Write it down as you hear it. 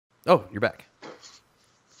Oh, you're back.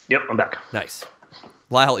 Yep, I'm back. Nice.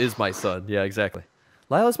 Lyle is my son. Yeah, exactly.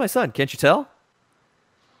 Lyle is my son. Can't you tell?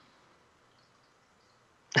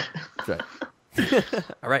 That's right.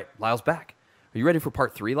 All right, Lyle's back. Are you ready for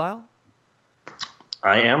part 3, Lyle?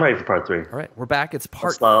 I am ready for part 3. All right, we're back. It's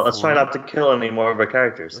part Let's try 3. not to kill any more of our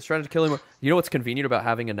characters. Let's try not to kill him. You know what's convenient about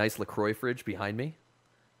having a nice LaCroix fridge behind me?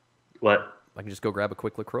 What? I can just go grab a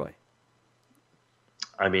quick LaCroix.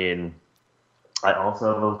 I mean, I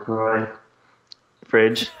also have a LaCroix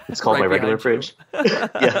fridge. It's called Right my regular behind fridge.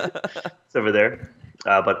 Yeah, it's over there.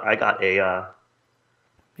 But I got a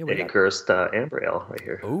cursed amber ale right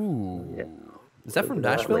here. Ooh. Yeah. Is that from Look at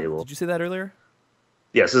that Nashville? label. Did you say that earlier?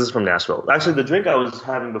 Yes, this is from Nashville. Actually, the drink I was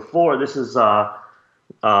having before, this is a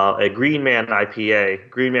Green Man IPA.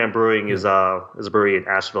 Green Man Brewing is a brewery in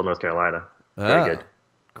Asheville, North Carolina. Very good.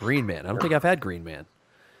 Green Man. I don't think I've had Green Man.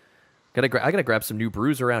 I gotta grab some new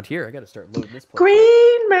brews around here. I gotta start loading this place.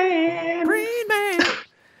 Green Man. Green Man.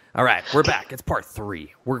 All right, we're back. It's part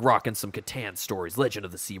 3. We're rocking some Catan Stories, Legend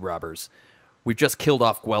of the Sea Robbers. We've just killed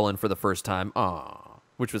off Gwellen for the first time. Aww,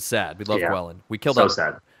 which was sad. We love Gwellen. We killed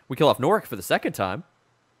sad. We killed off Norik for the second time.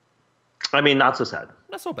 I mean, not so sad.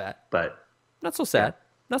 Not so bad. But not so sad. Yeah.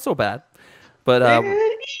 Not so bad. But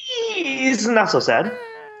it's not so sad.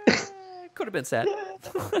 Could have been sad.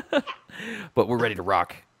 But we're ready to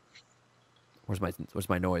rock. Where's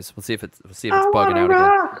my noise? We'll see if it's bugging out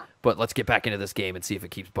again. But let's get back into this game and see if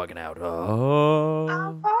it keeps bugging out.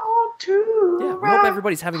 We hope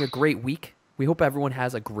everybody's having a great week. We hope everyone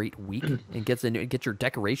has a great week and get your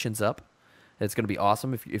decorations up. It's going to be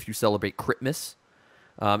awesome if you celebrate Christmas.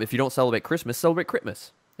 If you don't celebrate Christmas,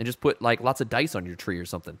 and just put like lots of dice on your tree or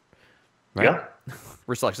something. Right? Yeah.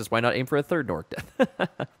 Reflexes. Why not aim for a third Nork death?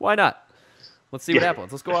 Why not? Let's see what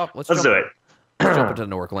happens. Let's go off. Let's do it. Let's jump into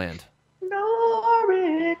Nork land.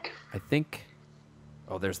 Norik. I think.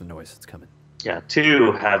 Oh, there's the noise. It's coming. Yeah,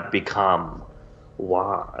 2 have become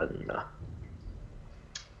 1.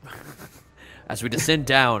 As we descend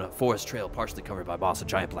down a forest trail partially covered by moss and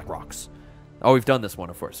giant black rocks. Oh, we've done this one,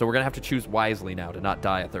 of course. So we're going to have to choose wisely now to not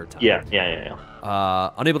die a third time.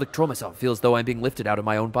 Yeah. Unable to control myself, feel as though I'm being lifted out of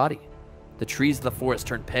my own body. The trees of the forest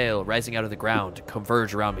turn pale, rising out of the ground,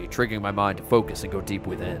 converge around me, triggering my mind to focus and go deep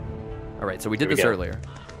within. All right, so we did this earlier.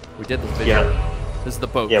 We did this vision. Yeah. This is the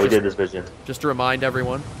boat. Yeah, we did this vision. Just to remind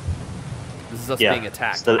everyone, this is us being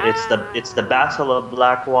attacked. It's the Battle of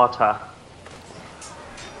Blackwater.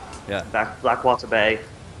 Yeah. Blackwater Bay.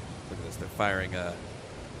 Look at this. They're firing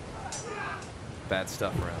bad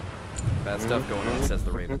stuff around. Bad stuff going on, says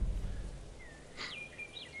the Raven.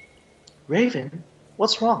 Raven?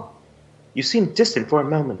 What's wrong? You seemed distant for a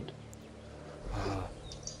moment.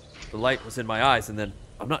 The light was in my eyes, and then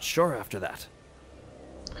I'm not sure after that.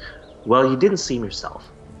 Well, you didn't seem yourself.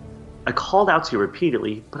 I called out to you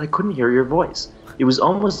repeatedly, but I couldn't hear your voice. It was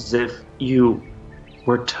almost as if you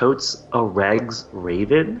were totes a Regs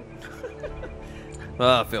Raven.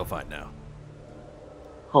 I feel fine now.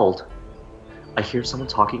 Hold. I hear someone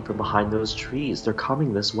talking from behind those trees. They're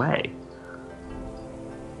coming this way.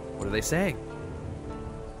 What are they saying?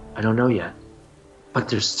 I don't know yet. But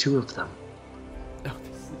there's 2 of them.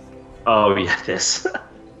 Oh, yeah, this.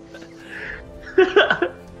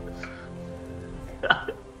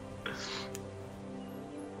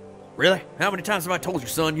 Really? How many times have I told you,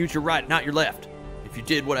 son, use your right, not your left? If you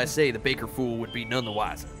did what I say, the baker fool would be none the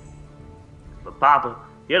wiser. But Papa,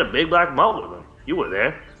 he had a big black mole with him. You were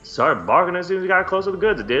there. Started barking as soon as he got close to the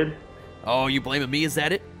goods, it did. Oh, you blaming me? Is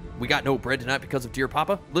that it? We got no bread tonight because of dear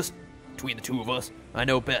Papa? Listen, between the 2 of us, I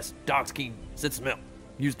know best. Dog's keen, sense of smell.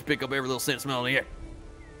 Used to pick up every little scent of smell in the air.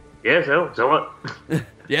 Yeah, so what?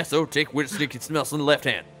 Yeah, so take which stick you smell in the left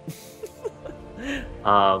hand.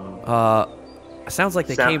 Sounds like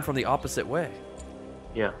they came from the opposite way.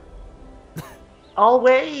 Yeah. I'll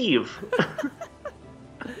wave.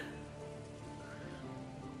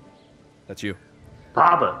 That's you.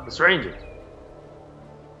 Papa, the stranger.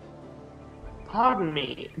 Pardon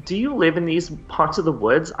me, do you live in these parts of the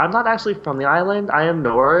woods? I'm not actually from the island. I am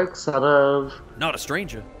Norik, son of... Not a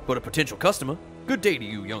stranger, but a potential customer. Good day to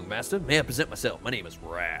you, young master. May I present myself? My name is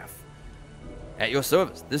Raff. At your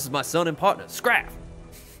service, this is my son and partner, Scraff.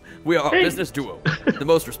 We are a business duo, the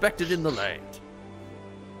most respected in the land.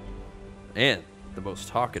 And the most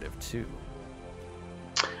talkative, too.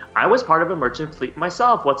 I was part of a merchant fleet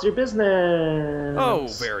myself. What's your business? Oh,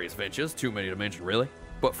 various ventures. Too many to mention, really.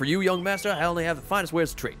 But for you, young master, I only have the finest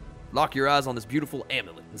wares to trade. Lock your eyes on this beautiful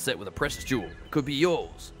amulet and set with a precious jewel. It could be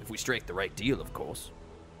yours, if we strike the right deal, of course.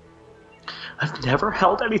 I've never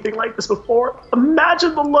held anything like this before.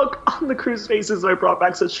 Imagine the look on the crew's faces when I brought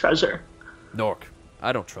back such treasure. Nork,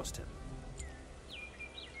 I don't trust him.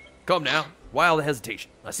 Come now. Why all the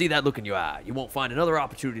hesitation? I see that look in your eye. You won't find another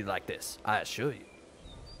opportunity like this, I assure you.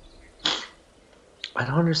 I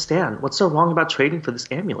don't understand. What's so wrong about trading for this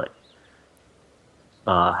amulet?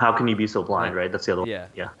 How can you be so blind, right? That's the other one. Yeah.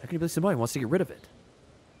 Yeah. How can you believe somebody wants to get rid of it?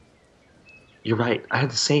 You're right. I had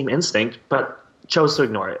the same instinct, but chose to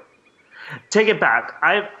ignore it. Take it back.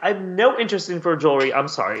 I've no interest in for jewelry. I'm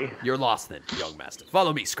sorry. You're lost then, young master.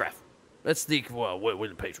 Follow me, Scraff. Let's sneak, with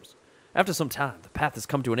the patrons. After some time, the path has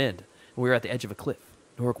come to an end, and we are at the edge of a cliff.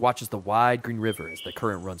 Norik watches the wide green river as the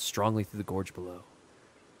current runs strongly through the gorge below.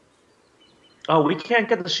 Oh, we can't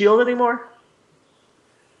get the shield anymore?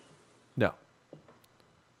 No.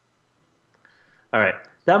 All right.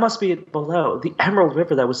 That must be it below, the Emerald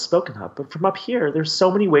River that was spoken of. But from up here, there's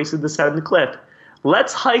so many ways to descend the cliff.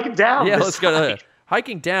 Let's hike down. Yeah, this let's go. hike.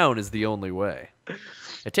 Hiking down is the only way.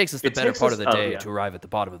 It takes us the better part of the day to arrive at the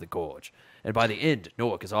bottom of the gorge. And by the end,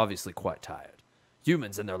 Norik is obviously quite tired.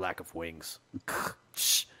 Humans and their lack of wings.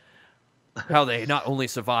 How they not only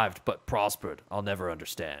survived, but prospered, I'll never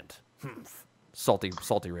understand. Salty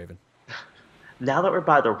Raven. Now that we're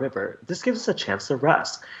by the river, this gives us a chance to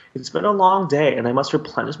rest. It's been a long day, and I must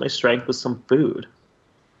replenish my strength with some food.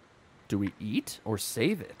 Do we eat or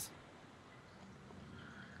save it?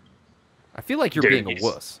 I feel like you're being a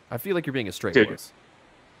wuss. I feel like you're being a straight wuss.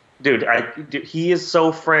 Dude, he is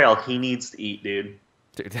so frail. He needs to eat, dude.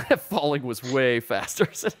 Dude, that falling was way faster.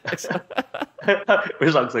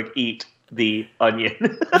 Which looks like eat the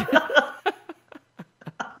onion.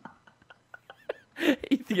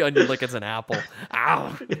 Eat the onion like it's an apple.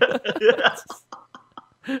 Ow.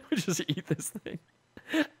 We just eat this thing.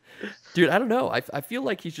 Dude, I don't know. I feel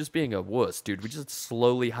like he's just being a wuss, dude. We just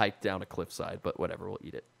slowly hike down a cliffside, but whatever, we'll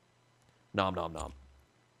eat it. Nom nom nom.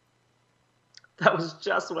 That was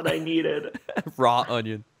just what I needed. Raw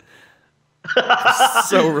onion.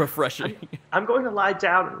 So refreshing. I'm going to lie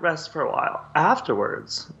down and rest for a while.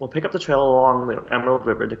 Afterwards, we'll pick up the trail along the Emerald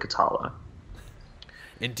River to Katala.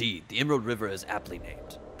 Indeed, the Emerald River is aptly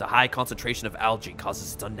named. The high concentration of algae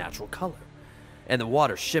causes its unnatural color, and the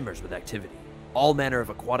water shimmers with activity. All manner of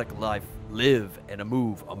aquatic life live and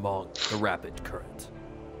move among the rapid current.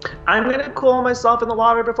 I'm going to cool myself in the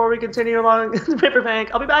water before we continue along the riverbank.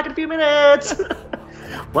 I'll be back in a few minutes.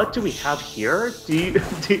 What do we have here?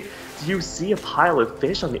 Do you see a pile of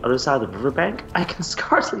fish on the other side of the riverbank? I can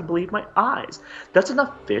scarcely believe my eyes. That's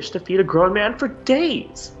enough fish to feed a grown man for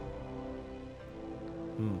days.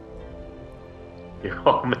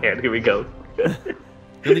 Oh man, here we go.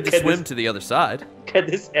 You'll need to swim to the other side. Can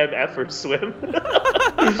this MFer swim?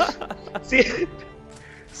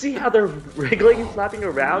 See how they're wriggling and flapping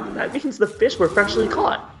around? That means the fish were freshly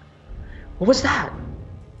caught. What was that?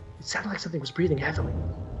 It sounded like something was breathing heavily.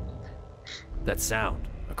 That sound,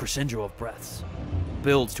 a crescendo of breaths,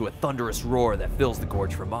 builds to a thunderous roar that fills the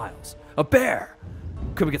gorge for miles. A bear!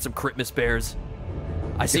 Could we get some Christmas bears?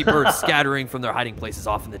 I see birds scattering from their hiding places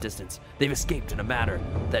off in the distance. They've escaped in a manner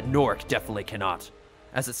that Norik definitely cannot.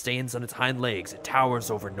 As it stands on its hind legs, it towers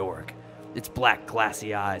over Norik. Its black,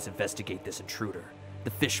 glassy eyes investigate this intruder. The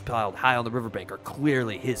fish piled high on the riverbank are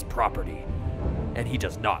clearly his property, and he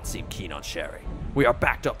does not seem keen on sharing. We are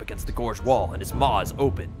backed up against the gorge wall, and his maw is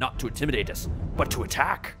open, not to intimidate us, but to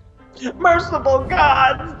attack. Merciful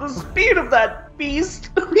gods! The speed of that beast!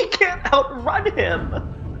 We can't outrun him!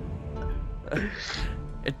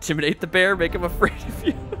 Intimidate the bear, make him afraid of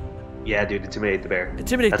you. Yeah, dude, intimidate the bear.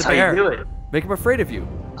 Intimidate That's the bear. That's how you do it. Make him afraid of you.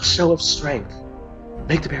 A show of strength.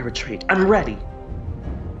 Make the bear retreat. I'm ready.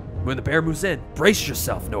 When the bear moves in, brace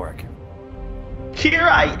yourself, Norik. Here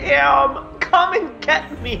I am! Come and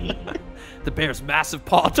get me! The bear's massive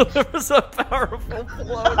paw delivers a powerful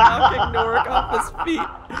blow, knocking Norik off his feet.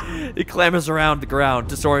 He clambers around the ground,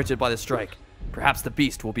 disoriented by the strike. Perhaps the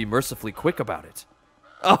beast will be mercifully quick about it.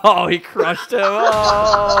 Oh, he crushed him.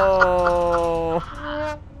 Oh.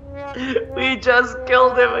 We just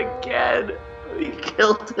killed him again. We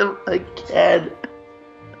killed him again.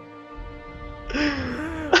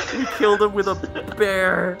 We killed him with a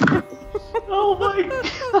bear. Oh my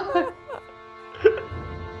god.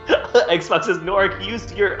 Xbox says, Norik,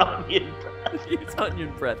 use your onion breath. Use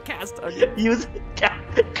onion breath. Cast onion. Use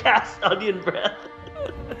cast onion breath.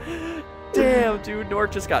 Damn, dude.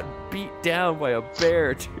 Norik just got beat down by a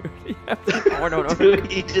bear, dude. Oh, no. Dude,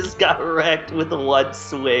 he just got wrecked with one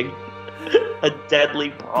swing. A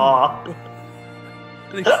deadly paw.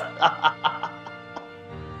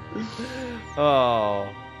 Oh.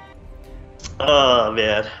 Oh,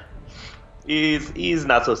 man. He's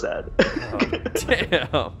not so sad. Oh,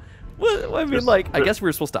 damn. Well, I mean, like, I guess we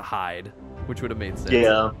were supposed to hide, which would have made sense.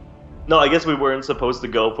 Yeah. No, I guess we weren't supposed to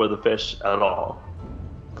go for the fish at all.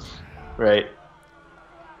 Right?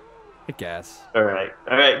 I guess. All right,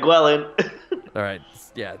 Gwellen. All right.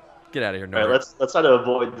 Yeah. Get out of here, All right, Norbert. let's try to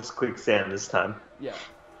avoid this quicksand this time. Yeah.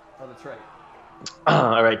 Oh, that's right.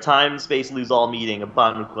 All right, time, space, lose all meeting. A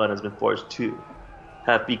bond with Glenn has been forged. Two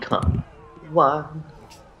have become one.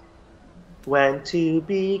 When to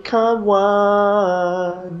become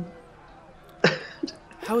one.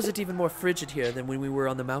 How is it even more frigid here than when we were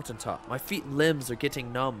on the mountaintop? My feet and limbs are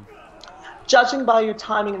getting numb. Judging by your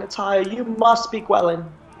timing and attire, you must be Gwellen.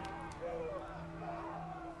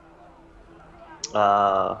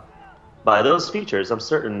 By those features, I'm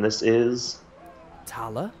certain this is...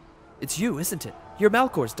 Tala? It's you, isn't it? You're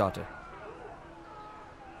Malcor's daughter.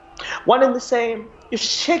 One and the same. You're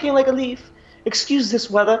shaking like a leaf. Excuse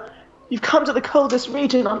this weather. You've come to the coldest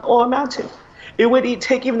region on Ore Mountain. It would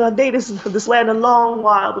take even the natives of this land a long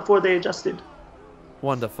while before they adjusted.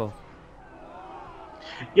 Wonderful.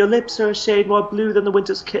 Your lips are a shade more blue than the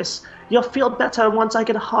winter's kiss. You'll feel better once I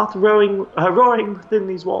get a hearth roaring within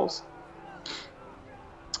these walls.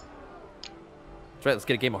 That's right, let's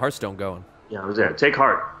get a game of Hearthstone going. Yeah, I was there. Take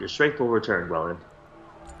heart. Your strength will return, Gwellen.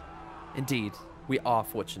 Indeed, we are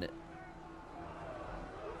fortunate.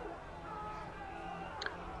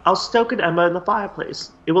 I'll stoke an ember in the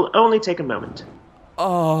fireplace. It will only take a moment.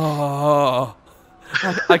 Oh,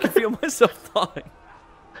 I can feel myself thawing.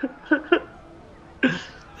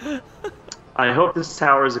 I hope this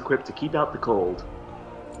tower is equipped to keep out the cold.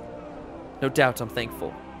 No doubt I'm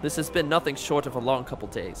thankful. This has been nothing short of a long couple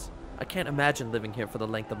days. I can't imagine living here for the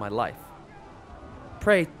length of my life.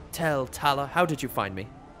 Pray tell, Tala, how did you find me?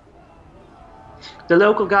 The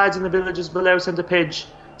local guides in the villages below sent a page,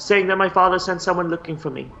 saying that my father sent someone looking for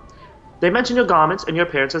me. They mentioned your garments and your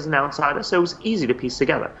appearance as an outsider, so it was easy to piece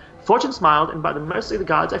together. Fortune smiled, and by the mercy of the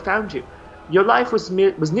gods, I found you. Your life was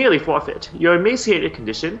nearly forfeit. Your emaciated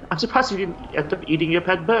condition. I'm surprised you didn't end up eating your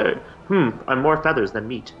pet bird. I'm more feathers than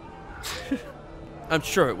meat. I'm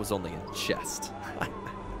sure it was only a jest.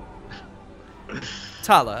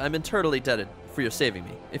 Tala, I'm eternally indebted for your saving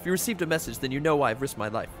me. If you received a message, then you know why I've risked my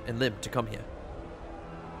life and limb to come here.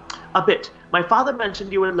 A bit. My father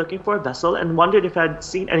mentioned you were looking for a vessel and wondered if I'd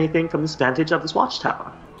seen anything from this vantage of this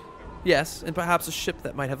watchtower. Yes, and perhaps a ship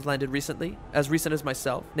that might have landed recently, as recent as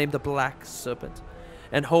myself, named the Black Serpent,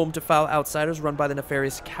 and home to foul outsiders run by the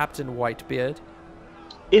nefarious Captain Whitebeard.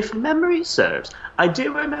 If memory serves, I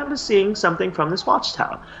do remember seeing something from this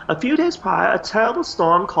watchtower. A few days prior, a terrible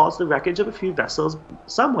storm caused the wreckage of a few vessels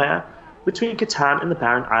somewhere between Catan and the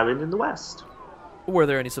barren island in the west. Were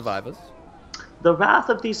there any survivors? The wrath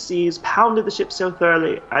of these seas pounded the ship so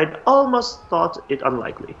thoroughly, I'd almost thought it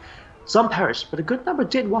unlikely. Some perished, but a good number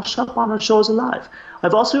did wash up on our shores alive.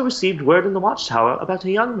 I've also received word in the watchtower about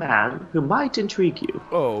a young man who might intrigue you.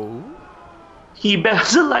 Oh? He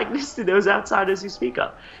bears a likeness to those outsiders you speak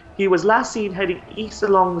of. He was last seen heading east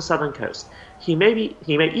along the southern coast. He may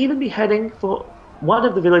even be heading for one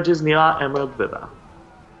of the villages near our Emerald River.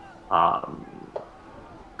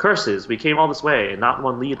 Curses, we came all this way, and not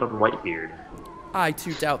one lead on Whitebeard. I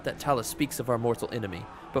too doubt that Tala speaks of our mortal enemy,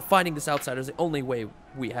 but finding this outsider is the only way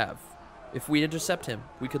we have. If we intercept him,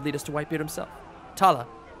 we could lead us to Whitebeard himself. Tala,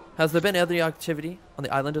 has there been any activity on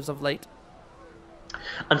the island as of late?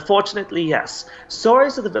 Unfortunately, yes.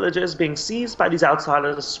 Stories of the villagers being seized by these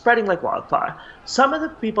outsiders are spreading like wildfire. Some of the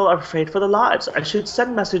people are afraid for their lives. I should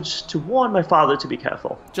send a message to warn my father to be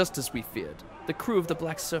careful. Just as we feared. The crew of the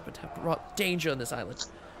Black Serpent have brought danger on this island.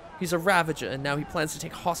 He's a ravager, and now he plans to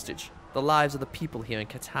take hostage the lives of the people here in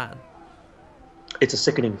Catan. It's a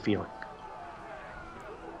sickening feeling.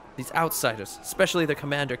 These outsiders, especially their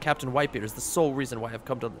commander, Captain Whitebeard, is the sole reason why I've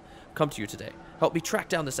come to you today. Help me track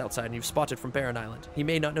down this outsider you've spotted from Barren Island. He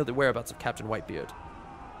may not know the whereabouts of Captain Whitebeard.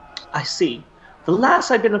 I see. The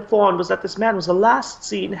last I'd been informed was that this man was the last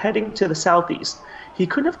seen heading to the southeast. He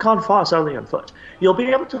couldn't have gone far solely on foot. You'll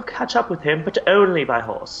be able to catch up with him, but only by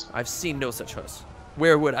horse. I've seen no such horse.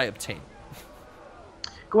 Where would I obtain?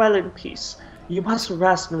 Dwell in peace. You must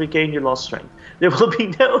rest and regain your lost strength. There will be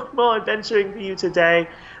no more adventuring for you today.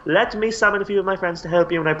 Let me summon a few of my friends to help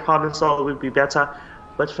you, and I promise all will be better.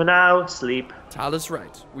 But for now, sleep. Tala's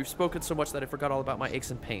right. We've spoken so much that I forgot all about my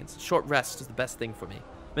aches and pains. Short rest is the best thing for me,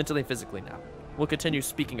 mentally and physically now. We'll continue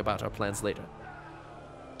speaking about our plans later.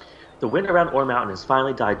 The wind around Ore Mountain has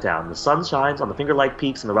finally died down. The sun shines on the finger-like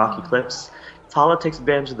peaks and the rocky cliffs. Tala takes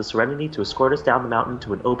advantage of the serenity to escort us down the mountain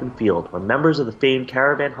to an open field, where members of the famed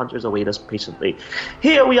caravan hunters await us patiently.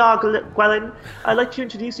 Here we are, Gwellen. I'd like to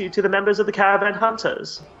introduce you to the members of the caravan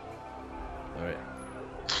hunters. All right.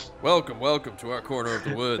 Welcome to our corner of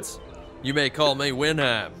the woods. You may call me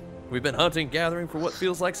Winham. We've been hunting, gathering for what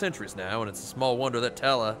feels like centuries now, and it's a small wonder that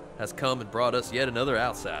Tala has come and brought us yet another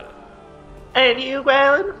outsider. And you,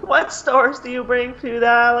 Waylon, what stores do you bring to the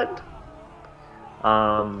island?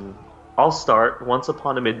 I'll start. Once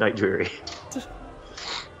upon a midnight dreary.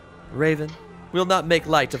 Raven, we'll not make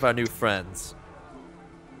light of our new friends.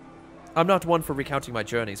 I'm not one for recounting my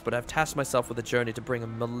journeys, but I've tasked myself with a journey to bring a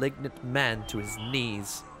malignant man to his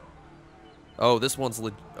knees. Oh, this one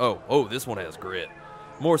has grit.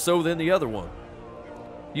 More so than the other one.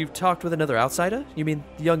 You've talked with another outsider? You mean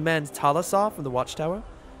the young man Tala saw from the watchtower?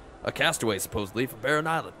 A castaway, supposedly, from Barren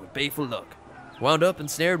Island with baleful luck. Wound up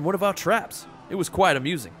ensnared in one of our traps. It was quite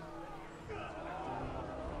amusing.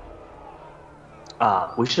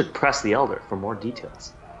 We should press the Elder for more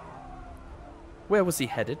details. Where was he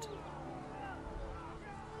headed?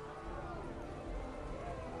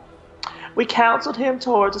 We counseled him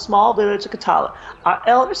towards a small village of Katala. Our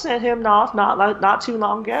elder sent him off not too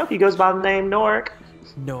long ago. He goes by the name Norik.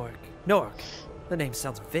 Norik. The name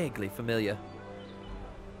sounds vaguely familiar.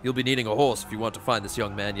 You'll be needing a horse if you want to find this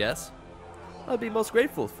young man, yes? I'd be most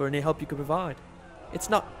grateful for any help you could provide. It's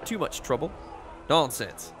not too much trouble.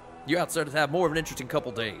 Nonsense. You outsiders have more of an interesting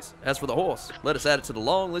couple days. As for the horse, let us add it to the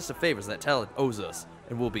long list of favors that talent owes us,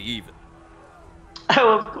 and we'll be even.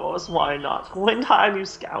 Oh, of course, why not? One time, you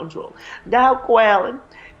scoundrel. Now, Gwelin,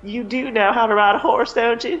 you do know how to ride a horse,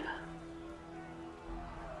 don't you?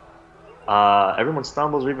 Everyone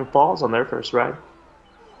stumbles or even falls on their first ride.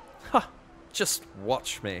 Ha! Just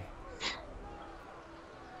watch me.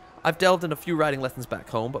 I've delved in a few riding lessons back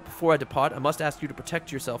home, but before I depart, I must ask you to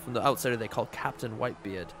protect yourself from the outsider they call Captain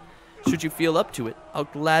Whitebeard. Should you feel up to it, I'll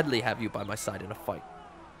gladly have you by my side in a fight.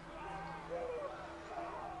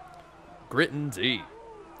 Grit indeed.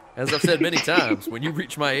 As I've said many times, when you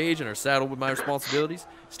reach my age and are saddled with my responsibilities,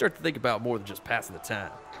 you start to think about more than just passing the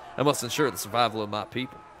time. I must ensure the survival of my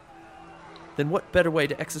people. Then what better way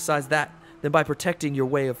to exercise that than by protecting your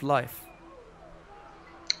way of life?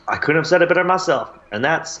 I couldn't have said it better myself, and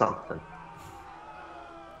that's something.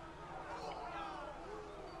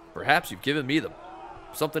 Perhaps you've given me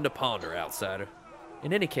something to ponder, outsider.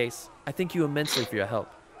 In any case, I thank you immensely for your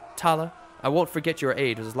help. Tala, I won't forget your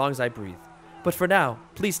aid as long as I breathe. But for now,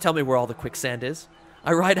 please tell me where all the quicksand is.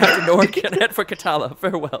 I ride after Norik and head for Katala.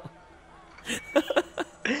 Farewell.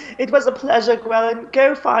 It was a pleasure, Gwelin.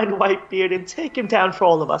 Go find Whitebeard and take him down for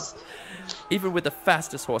all of us. Even with the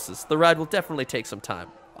fastest horses, the ride will definitely take some time.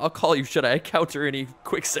 I'll call you should I encounter any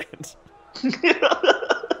quicksand.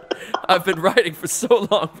 I've been riding for so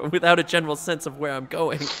long, but without a general sense of where I'm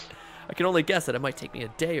going. I can only guess that it might take me a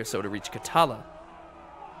day or so to reach Katala.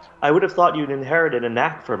 I would have thought you'd inherited a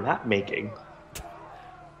knack for map making.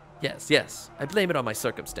 Yes. I blame it on my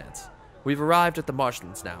circumstance. We've arrived at the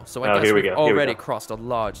marshlands now, so I Oh, guess here we we've go, here we already go. crossed a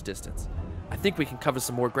large distance. I think we can cover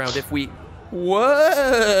some more ground if we...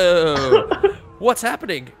 Whoa! What's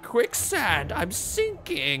happening? Quicksand! I'm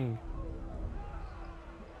sinking!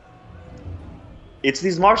 It's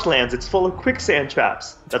these marshlands. It's full of quicksand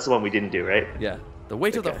traps. That's the one we didn't do, right? Yeah. The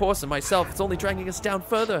weight of the Okay. horse and myself, it's only dragging us down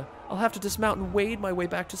further. I'll have to dismount and wade my way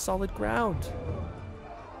back to solid ground.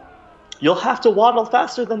 You'll have to waddle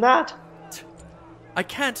faster than that. I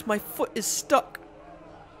can't. My foot is stuck.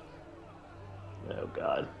 Oh,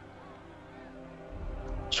 God.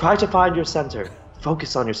 Try to find your center.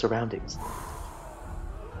 Focus on your surroundings.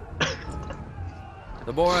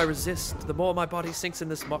 The more I resist, the more my body sinks in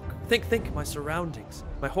this muck. Think, my surroundings.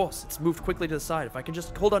 My horse, it's moved quickly to the side. If I can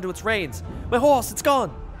just hold onto its reins. My horse, it's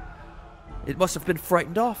gone. It must have been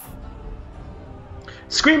frightened off.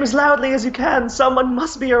 Scream as loudly as you can. Someone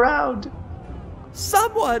must be around.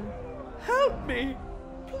 Someone! Help me!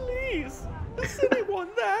 Please! Is anyone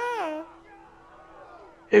there?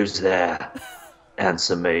 Who's there?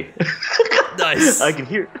 Answer me. Nice. I can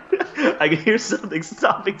hear something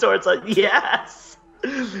stomping towards us. Yes!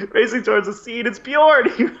 Racing towards the scene, it's Bjorn!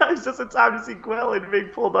 He arrives just in time to see Gwelin being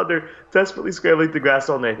pulled under, desperately scrambling through grass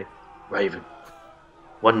all night. Raven,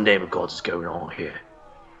 what in the name of God is going on here?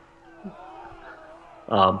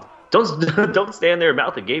 Don't stand there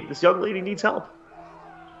mouth agape. This young lady needs help.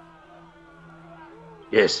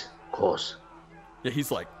 Yes, of course. Yeah, he's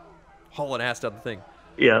like hauling ass down the thing.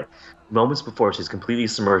 Yeah. Moments before she's completely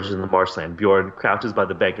submerged in the marshland, Bjorn crouches by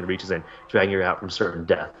the bank and reaches in, dragging her out from certain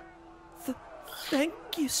death. Thank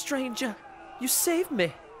you, stranger. You saved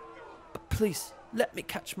me. But please, let me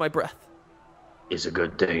catch my breath. It's a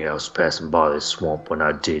good thing I was passing by this swamp when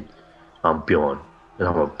I did. I'm Bjorn, and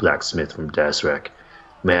I'm a blacksmith from Dasrak.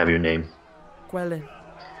 May I have your name? Gwelin,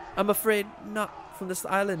 I'm afraid not from this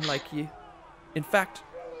island like you. In fact,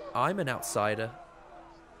 I'm an outsider.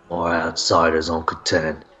 More outsiders on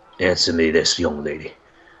Catan. Answer me this, young lady.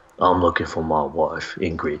 I'm looking for my wife,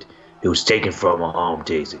 Ingrid, who was taken from her home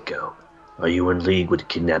days ago. Are you in league with the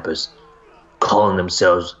kidnappers? calling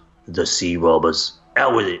themselves the Sea Robbers.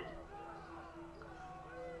 Out with it.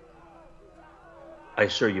 I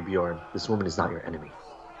assure you, Bjorn, this woman is not your enemy.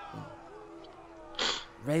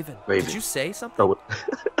 Raven, Raven. did you say something?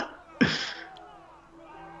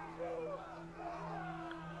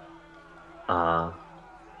 Oh.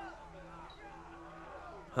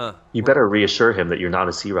 Huh. You better reassure him that you're not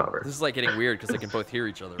a sea robber. This is like getting weird because they can both hear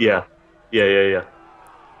each other. Yeah. Yeah.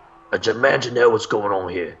 I demand to know what's going on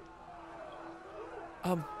here.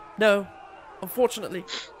 No. Unfortunately,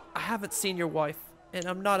 I haven't seen your wife, and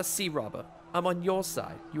I'm not a sea robber. I'm on your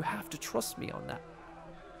side. You have to trust me on that.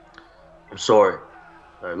 I'm sorry.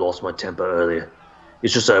 I lost my temper earlier.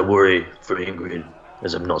 It's just I worry for Ingrid,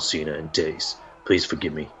 as I've not seen her in days. Please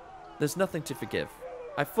forgive me. There's nothing to forgive.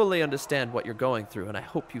 I fully understand what you're going through, and I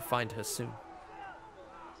hope you find her soon.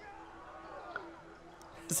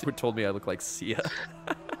 Someone told me I look like Sia.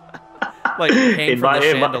 Like hang from the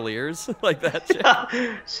chandeliers. Like that shit.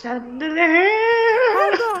 Chandelier!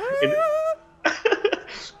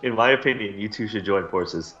 In my opinion, you two should join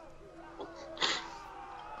forces.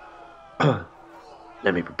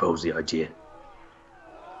 Let me propose the idea.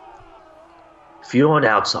 If you're an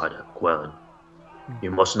outsider, Gwellen, you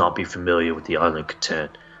must not be familiar with the island Catan.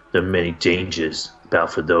 There are many dangers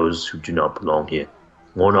about for those who do not belong here.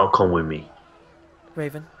 Why not come with me?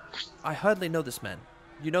 Raven, I hardly know this man.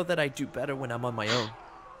 You know that I do better when I'm on my own.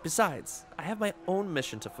 Besides, I have my own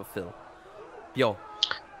mission to fulfill. Yo,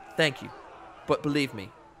 thank you. But believe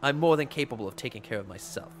me, I'm more than capable of taking care of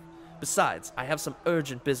myself. Besides, I have some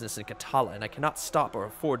urgent business in Katala, and I cannot stop or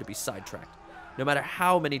afford to be sidetracked, no matter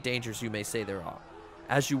how many dangers you may say there are.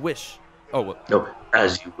 As you wish. Oh, well. No,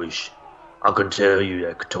 as you wish. I can tell you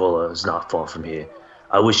that Katala is not far from here.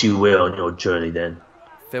 I wish you well on your journey then.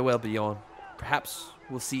 Farewell, Bjorn. Perhaps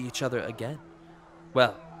we'll see each other again.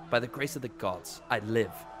 Well, by the grace of the gods, I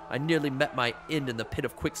live. I nearly met my end in the pit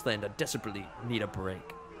of quicksand and desperately need a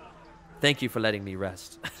break. Thank you for letting me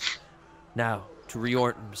rest. Now, to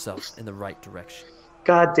reorient himself in the right direction.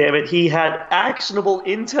 God damn it, he had actionable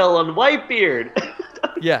intel on Whitebeard.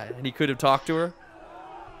 Yeah, and he could have talked to her.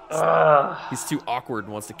 He's too awkward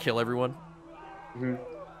and wants to kill everyone.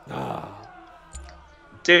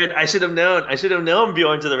 Dude, I should have known. I should have known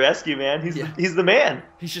Bjorn to the rescue, man. He's the man.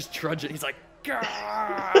 He's just trudging. He's like,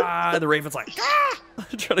 Gah! And the Raven's like, Gah!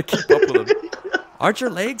 Trying to keep up with him. Aren't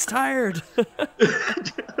your legs tired?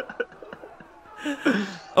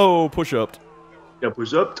 Oh, push up. Yeah,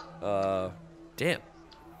 push up. Damn.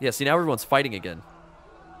 Yeah, see, now everyone's fighting again.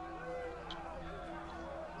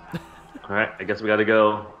 All right, I guess we gotta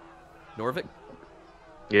go. Norvik?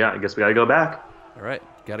 Yeah, I guess we gotta go back. All right,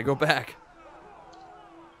 gotta go back.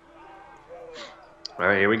 All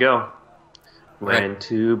right, here we go. When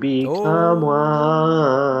to become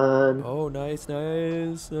one. Oh, nice.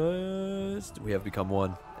 We have become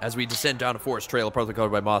one. As we descend down a forest trail, partly covered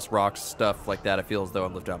by moss, rocks, stuff like that, I feel as though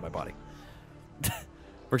I'm lifted out of my body.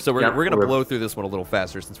 So we're going to blow through this one a little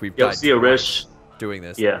faster since we've died see you, Rish. Doing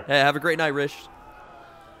this. Yeah. Hey, have a great night, Rish.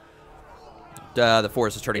 The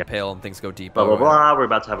forest is turning pale and things go deep. Blah, blah, blah. We're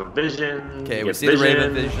about to have a vision. Okay, we see the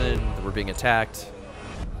Raven vision. We're being attacked.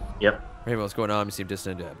 Yep. Raven, what's going on? You seem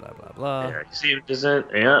distant. Blah, blah, blah. Yeah, you see him distant.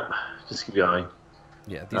 Yep. Just keep going.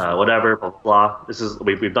 Yeah. Whatever. Blah, blah. This is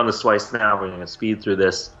we've done this twice now. We're gonna speed through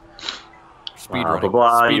this. Speed running. Blah,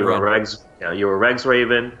 blah. Speed you were run. Regs. Yeah, you were Regs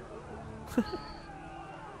Raven.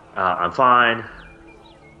 I'm fine.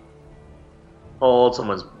 Hold.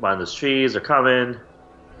 Someone's behind those trees. They're coming.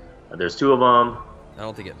 There's two of them. I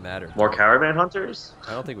don't think it mattered. More caravan hunters?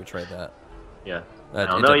 I don't think we tried that. Yeah. I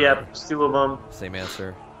don't know yet. There's two of them. Same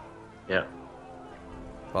answer. Yeah.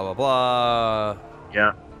 Blah, blah, blah.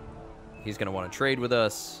 Yeah. He's going to want to trade with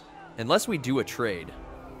us. Unless we do a trade.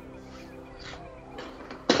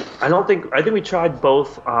 I think we tried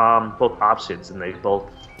both options and they both.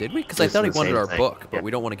 Did we? Because I thought he wanted our book, but we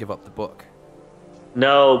don't want to give up the book.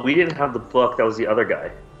 No, we didn't have the book. That was the other guy.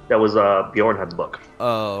 That was Bjorn had the book.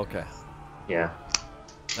 Oh, okay. Yeah.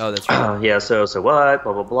 Oh, that's right. Yeah. So what?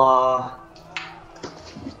 Blah blah blah.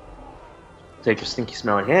 Take your stinky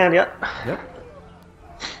smelling hand. Yep.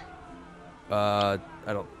 I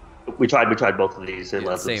don't. We tried both of these. It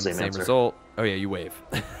left the same answer. result. Oh yeah, you wave.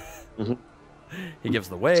 Mm-hmm. He gives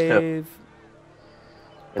the wave.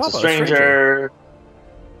 It's a stranger.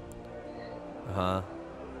 Uh-huh.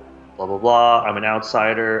 Blah blah blah. I'm an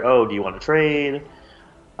outsider. Oh, do you want to trade?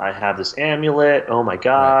 I have this amulet. Oh my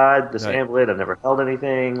god, this amulet. I've never held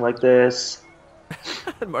anything like this.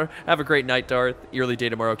 Have a great night, Darth. Early day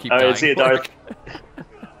tomorrow. Keep All dying. right, see you, Darth.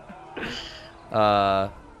 I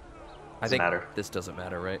think matter. this doesn't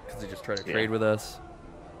matter, right? Because they just try to trade with us.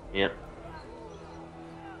 Yep.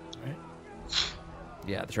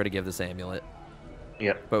 Yeah, they try to give this amulet.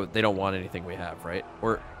 Yep. But they don't want anything we have, right?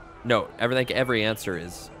 Or no, every answer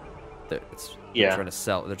is that they're trying to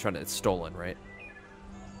sell. It's stolen, right?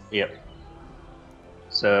 Yep.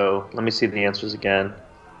 So let me see the answers again.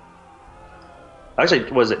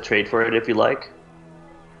 Actually, was it trade for it if you like?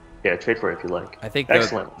 Yeah, trade for it if you like. I think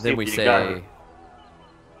excellent. Then we say.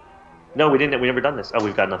 No, we didn't. We never done this. Oh,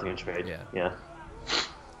 we've got nothing in trade. Yeah. Yeah.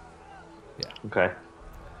 Yeah. Okay.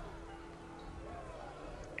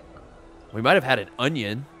 We might have had an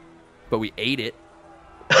onion, but we ate it.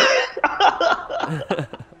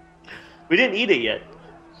 We didn't eat it yet.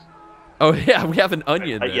 Oh yeah, we have an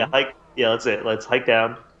onion. Yeah, that's it. Let's hike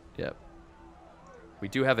down. Yep. We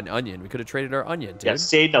do have an onion. We could have traded our onion, dude. Yeah,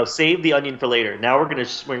 save the onion for later. Now we're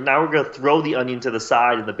gonna throw the onion to the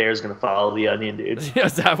side, and the bear's gonna follow the onion, dude.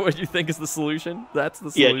 Is that what you think is the solution? That's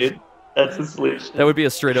the solution. Yeah, dude. That's the solution. That would be a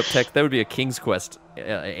straight up tech. That would be a King's Quest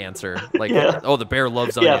answer. Like, oh, the bear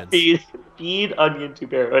loves onions. Yeah, feed onion to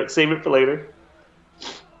bear. Right, save it for later.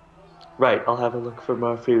 Right, I'll have a look for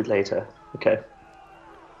more food later. Okay.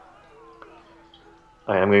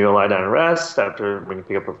 All right, I'm gonna go lie down and rest after we can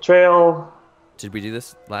pick up a trail. Did we do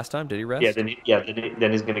this last time? Did he rest? Yeah.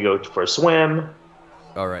 Then he's gonna go for a swim.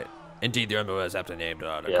 All right. Indeed, the animal is aptly named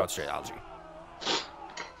concentrate algae.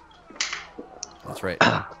 That's right.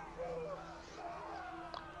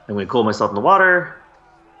 I'm gonna cool myself in the water.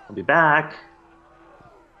 I'll be back.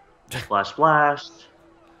 Splash, splash.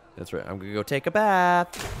 That's right. I'm gonna go take a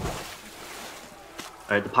bath.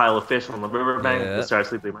 All right, the pile of fish on the riverbank. Yeah. I start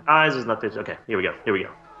sleeping in my eyes. There's no fish. Okay, here we go.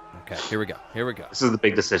 Okay, here we go. This is the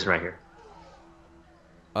big decision right here.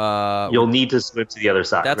 Uh, You'll need to swim to the other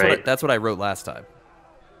side, right? That's what I wrote last time.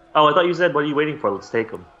 Oh, I thought you said, what are you waiting for? Let's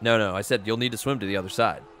take them. No, I said you'll need to swim to the other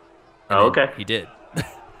side. Oh, okay. He did.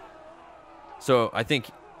 So I think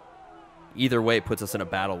either way it puts us in a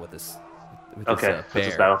battle with this. Puts bear.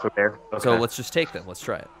 us battle for bear. Okay. So let's just take them. Let's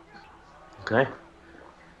try it. Okay.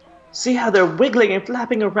 See how they're wiggling and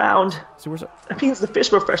flapping around. See, where's That means the fish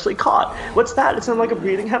were freshly caught. What's that? It sounds like I'm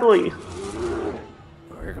breathing heavily. Oh,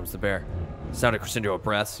 here comes the bear. Sound of crescendo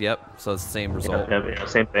breaths. Yep. So it's the same result. Yeah,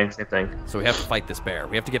 same thing. So we have to fight this bear.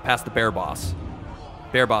 We have to get past the bear boss.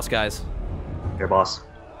 Bear boss, guys. Bear boss.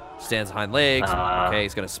 Stands hind legs. Okay,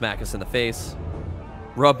 he's gonna smack us in the face.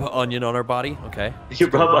 Rub onion on our body. Okay. You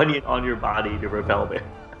rub onion on your body to repel bear.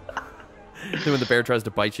 Then when the bear tries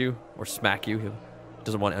to bite you or smack you, he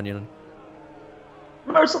doesn't want onion.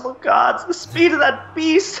 Merciful gods, the speed of that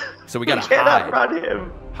beast! So we gotta can't hide. outrun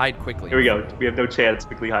him. Hide quickly. Here we go. We have no chance.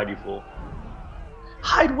 Quickly hide, you fool.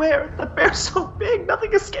 Hide where? The bear's so big,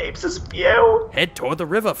 nothing escapes his view. Head toward the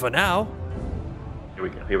river for now. Here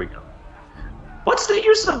we go. What's the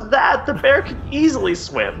use of that? The bear can easily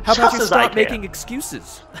swim. How about just you as I stop can. making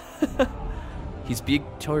excuses? He's big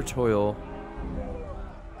turtle.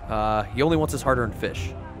 He only wants his hard-earned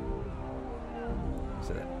fish.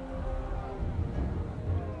 Say that.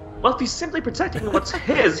 Well, if he's simply protecting what's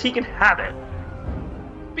his, he can have it.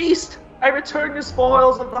 Beast, I return your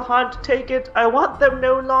spoils of the hunt. Take it. I want them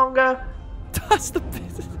no longer. Toss the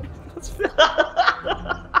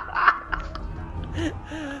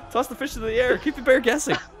Toss the fish into the air. Keep the bear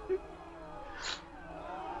guessing.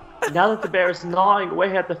 Now that the bear is gnawing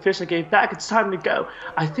away at the fish I gave back, it's time to go.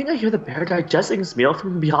 I think I hear the bear digesting his meal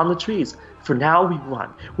from beyond the trees. For now, we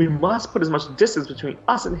run. We must put as much distance between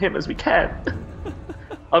us and him as we can.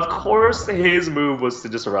 Of course, his move was to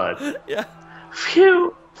just run. Yeah.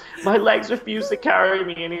 Phew! My legs refuse to carry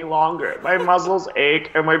me any longer. My muscles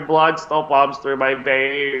ache, and my blood still pumps through my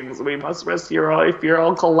veins. We must rest here, or I fear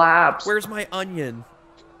I'll collapse. Where's my onion?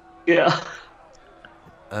 Yeah.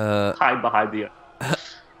 Hide behind the.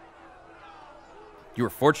 You were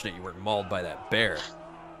fortunate you weren't mauled by that bear.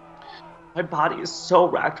 My body is so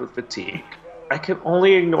racked with fatigue. I can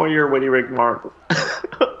only ignore your witty remark.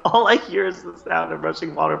 All I hear is the sound of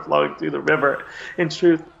rushing water flowing through the river. In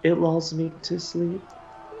truth, it lulls me to sleep.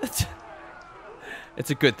 It's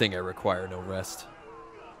a good thing I require no rest.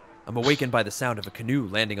 I'm awakened by the sound of a canoe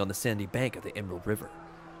landing on the sandy bank of the Emerald River.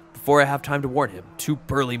 Before I have time to warn him, two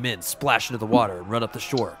burly men splash into the water and run up the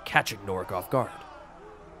shore, catching Norik off guard.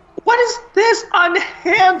 What is this?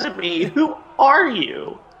 Unhand me! Who are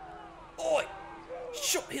you? Oi!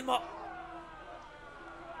 Shut him up!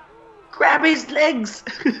 Grab his legs!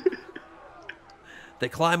 They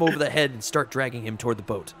climb over the head and start dragging him toward the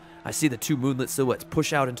boat. I see the two moonlit silhouettes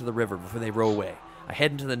push out into the river before they row away. I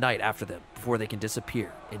head into the night after them before they can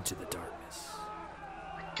disappear into the darkness.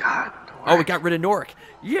 God, Norik. Oh, we got rid of Norik.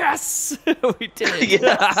 Yes! We did.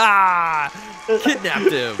 Yes.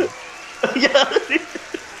 Kidnapped him. Yeah.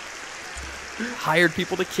 Hired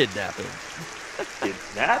people to kidnap him.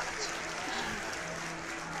 Kidnapped?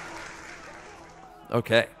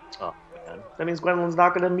 Okay. Oh, man. That means Gwendolyn's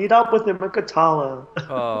not going to meet up with him at Katala.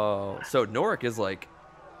 Oh, so Norik is like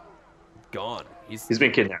gone. He's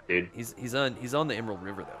been kidnapped, dude. He's on the Emerald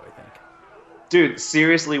River though, I think. Dude,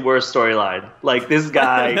 seriously worst storyline. Like, this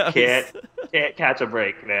guy Now can't catch a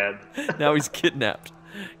break, man. Now he's kidnapped,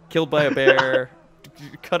 killed by a bear,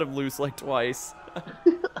 cut him loose like twice.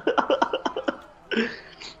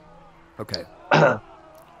 Okay.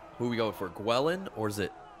 Who are we going for, Gwelin, or is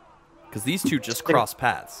it? Because these two just cross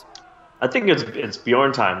paths. I think it's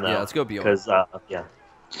Bjorn time, though. Yeah, let's go Bjorn. Because, yeah.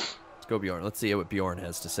 Let's go Bjorn. Let's see what Bjorn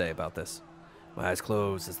has to say about this. My eyes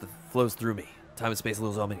close as the flows through me. Time and space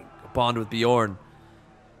lose on me. A bond with Bjorn.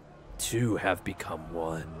 Two have become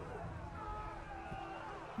one.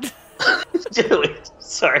 Dude,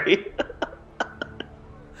 sorry.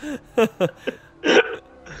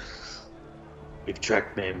 We've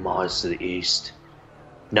trekked many miles to the east.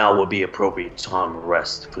 Now would be appropriate time to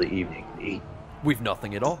rest for the evening and eat. We've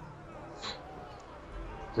nothing at all.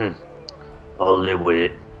 I'll live with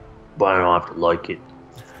it, but I don't have to like it.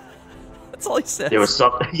 That's all he says. There was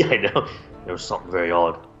something, yeah, I know. There was something very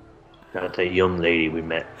odd about that young lady we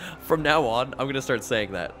met. From now on, I'm gonna start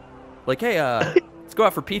saying that. Like, hey, let's go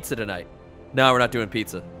out for pizza tonight. No, we're not doing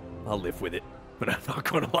pizza. I'll live with it, but I'm not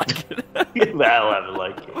gonna like it. But I don't have to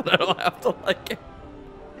like it. But I don't have to like it.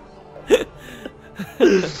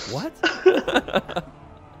 What?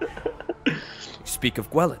 You speak of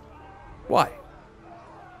Gwelin. Why?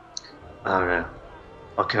 I don't know.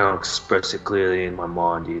 I can't express it clearly in my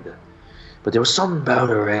mind either. But there was something about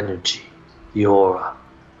her energy, the aura,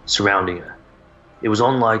 surrounding her. It was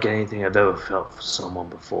unlike anything I've ever felt for someone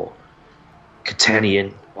before.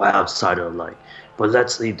 Catanian or outsider alike. But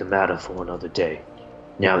let's leave the matter for another day.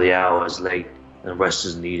 Now the hour is late and rest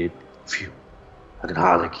is needed. Phew. I can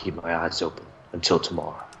hardly keep my eyes open until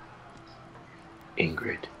tomorrow.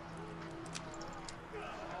 Ingrid.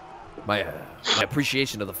 My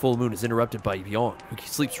appreciation of the full moon is interrupted by Bjorn, who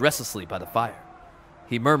sleeps restlessly by the fire.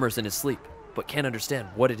 He murmurs in his sleep, but can't understand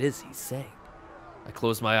what it is he's saying. I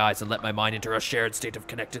close my eyes and let my mind enter a shared state of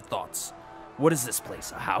connected thoughts. What is this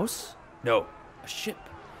place? A house? No, a ship.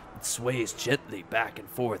 It sways gently back and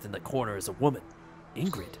forth. In the corner is a woman,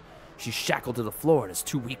 Ingrid. She's shackled to the floor and is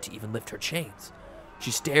too weak to even lift her chains. She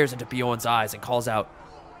stares into Bjorn's eyes and calls out,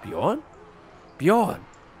 Bjorn? Bjorn!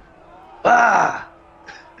 Ah!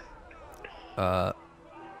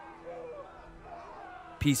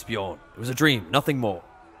 Peace, Bjorn. It was a dream, nothing more.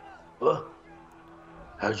 What?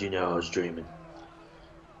 How'd you know I was dreaming?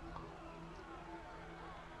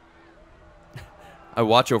 I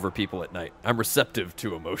watch over people at night. I'm receptive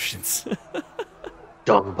to emotions.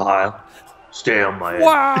 Dung pile. Stay on my head.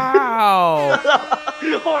 Wow!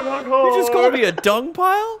 You just called me a dung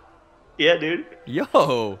pile? Yeah, dude.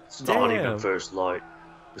 Yo, It's not even first light.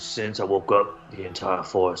 But since I woke up the entire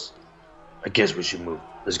forest, I guess we should move.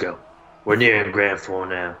 Let's go. We're nearing Grand Four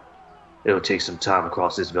now. It'll take some time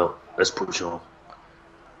across this belt. Let's push on.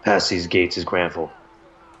 Past these gates is Grand Four.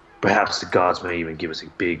 Perhaps the gods may even give us a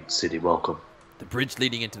big city welcome. The bridge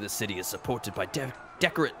leading into the city is supported by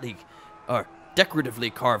decoratively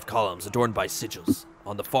carved columns adorned by sigils.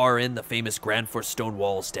 On the far end, the famous Grand Four stone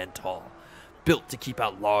walls stand tall, built to keep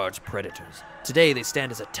out large predators. Today, they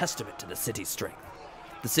stand as a testament to the city's strength.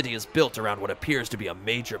 The city is built around what appears to be a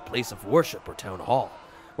major place of worship or town hall,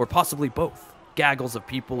 or possibly both. Gaggles of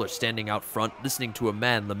people are standing out front, listening to a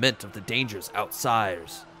man lament of the dangers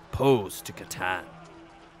outsiders pose to Catan.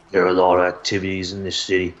 There are a lot of activities in this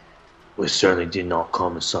city. We certainly did not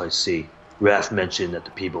come to sightsee. Raph mentioned that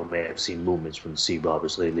the people may have seen movements from the sea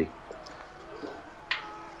robbers lately.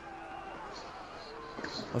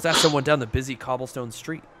 Was that someone down the busy cobblestone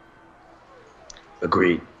street?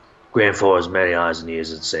 Agreed. Grand Four has many eyes and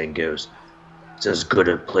ears, as the saying goes. It's as good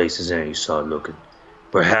a place as any you saw looking.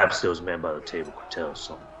 Perhaps those men by the table could tell us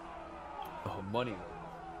something. Oh, money.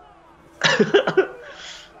 Oh,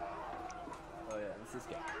 yeah, this is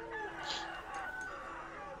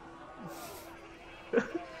good.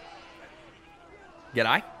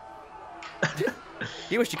 G'day.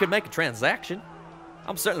 You wish you could make a transaction.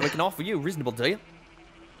 I'm certainly we can offer you a reasonable deal.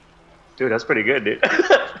 Dude, that's pretty good, dude.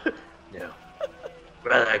 No.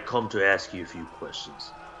 Rather, I come to ask you a few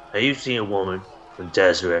questions. Have you seen a woman from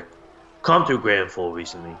Deseret come through Grand Four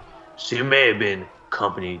recently? She may have been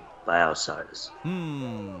accompanied by outsiders.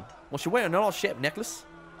 Was she wearing an all-shaped necklace?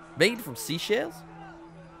 Made from seashells?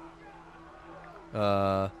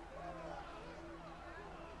 I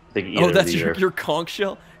think Oh, that's your conch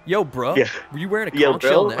shell? Yo, bro. Yeah. Were you wearing a conch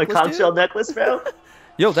shell necklace, a conch dude? shell necklace, bro?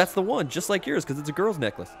 Yo, that's the one, just like yours, because it's a girl's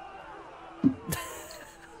necklace.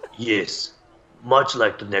 Yes. Much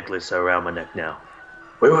like the necklace around my neck now.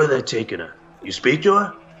 Where were they taking her? You speak to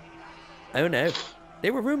her? Oh no.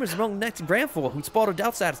 There were rumors among the next grandfather who spotted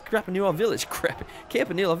outsiders camping near our village.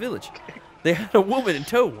 Camping near our village. They had a woman in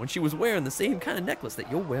tow when she was wearing the same kind of necklace that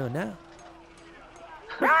you're wearing now.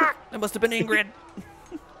 That must have been Ingrid.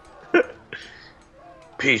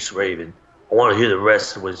 Peace, Raven. I want to hear the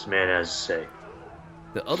rest of what this man has to say.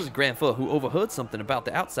 The other's grandfather who overheard something about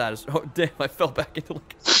the outsiders. Oh, damn, I fell back into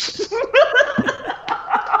like.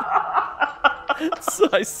 So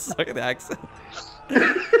I suck at the accent.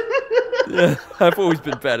 Yeah, I've always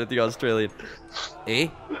been bad at the Australian. Eh?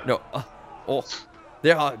 No.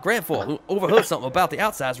 Their grandfather who overheard something about the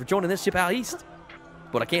outsiders were joining this ship out east.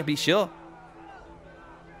 But I can't be sure.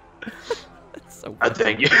 That's so I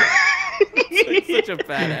thank you. Such a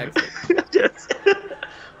bad accent.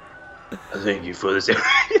 I thank you for this.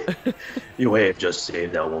 You may have just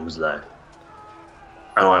saved that woman's life.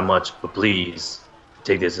 I don't have much, but please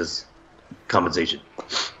take this as compensation.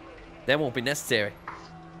 That won't be necessary.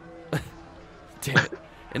 Damn it.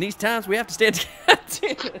 In these times, we have to stand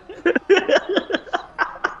together.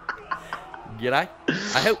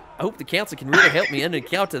 I hope the council can really help me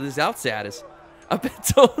encounter these outsiders. I've been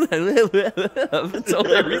told I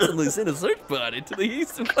recently sent a search party to the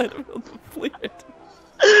east and find a fleet.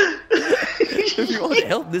 If you want to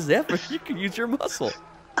help in this effort, you can use your muscle.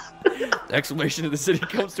 The exclamation of the city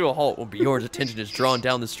comes to a halt when Bjorn's attention is drawn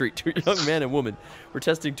down the street. Two young man and woman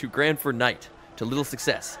protesting to Grandford Knight. To little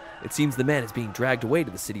success, it seems the man is being dragged away to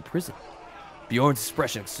the city prison. Bjorn's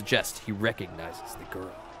expression suggests he recognizes the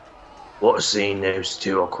girl. What a scene those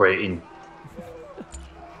two are creating.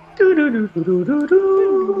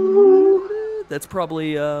 That's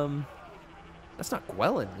probably, that's not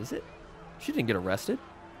Gwellen, is it? She didn't get arrested.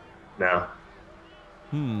 No.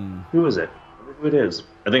 Who is it? I wonder who it is.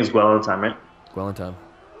 I think it's Gwellen time, right? Gwellen time.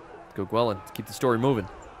 Go Gwellen. Let's keep the story moving.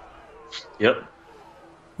 Yep.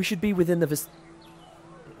 We should be within the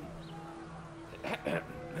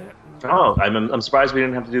Oh, I'm surprised we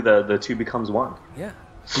didn't have to do the two becomes one. Yeah.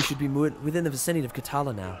 We should be within the vicinity of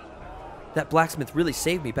Katala now. That blacksmith really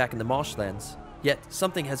saved me back in the marshlands. Yet,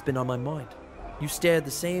 something has been on my mind. You stared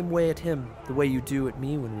the same way at him, the way you do at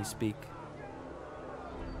me when we speak.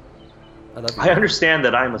 I love you. I understand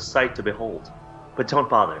that I am a sight to behold, but don't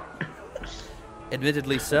bother.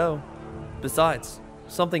 Admittedly so. Besides,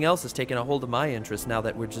 something else has taken a hold of my interest now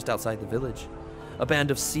that we're just outside the village. A band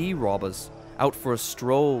of sea robbers, out for a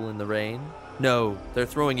stroll in the rain. No, they're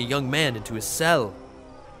throwing a young man into his cell.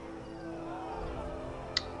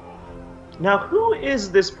 Now, who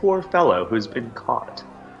is this poor fellow who's been caught?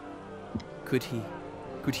 Could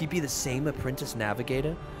he be the same apprentice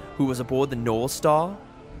navigator who was aboard the North Star?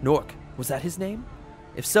 Nork, was that his name?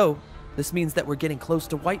 If so, this means that we're getting close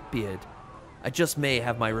to Whitebeard. I just may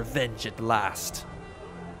have my revenge at last.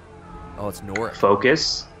 Oh, it's Nork.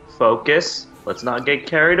 Focus. Let's not get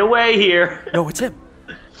carried away here. No, it's him.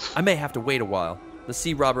 I may have to wait a while. The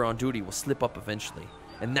sea robber on duty will slip up eventually,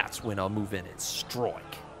 and that's when I'll move in and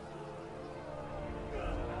strike.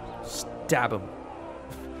 Stab him.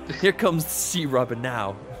 Here comes the sea robber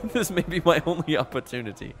now. This may be my only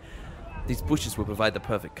opportunity. These bushes will provide the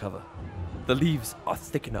perfect cover. The leaves are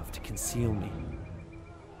thick enough to conceal me.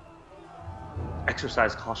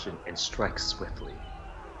 Exercise caution and strike swiftly.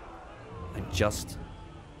 I'm just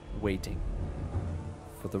waiting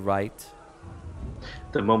for the right.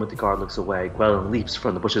 The moment the guard looks away, Gwellen leaps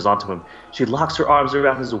from the bushes onto him. She locks her arms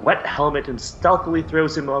around his wet helmet and stealthily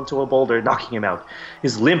throws him onto a boulder, knocking him out.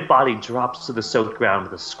 His limp body drops to the soaked ground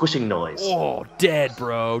with a squishing noise. Oh, dead,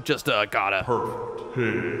 bro. Just gotta.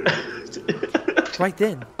 Perfect. Right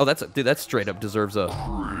then. Oh, that straight up deserves a.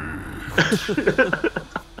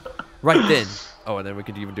 Right then. Oh, and then we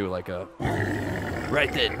could even do like a.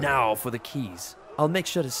 Right then. Now for the keys. I'll make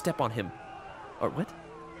sure to step on him. Or what?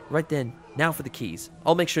 Right then. Now for the keys.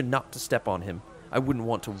 I'll make sure not to step on him. I wouldn't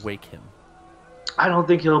want to wake him. I don't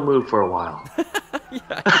think he'll move for a while.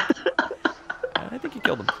 Yeah, I think you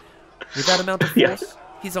killed him. With that amount of force,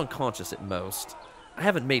 he's unconscious at most. I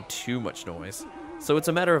haven't made too much noise, so it's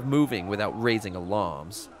a matter of moving without raising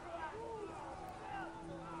alarms.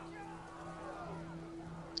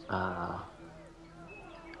 The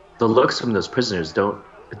looks from those prisoners don't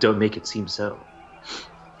make it seem so.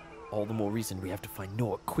 All the more reason we have to find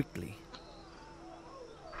Noah quickly.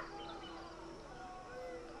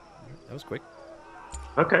 That was quick.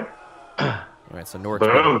 Okay. All right, so Nork.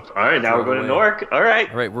 Boom. All right, now we're going to Nork. All right.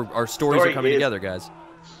 All right, our stories are coming together, guys.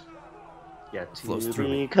 Yeah, Flows two through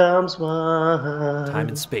me. becomes one. Time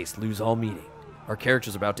and space lose all meaning. Our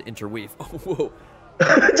character's about to interweave. Oh, whoa.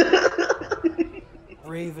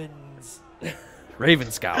 Ravens.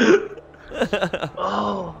 Raven Scout.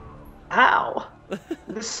 Oh. Ow.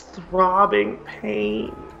 This throbbing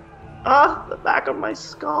pain. Ah, the back of my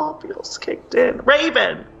skull feels kicked in.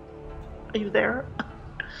 Raven! Are you there?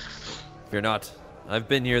 Fear not. I've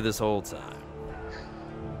been here this whole time.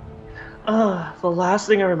 The last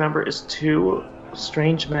thing I remember is two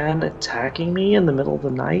strange men attacking me in the middle of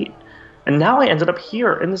the night. And now I ended up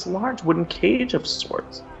here in this large wooden cage of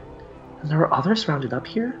sorts. And there are others rounded up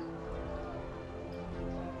here?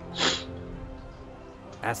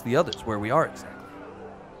 Ask the others where we are exactly.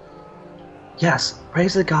 Yes,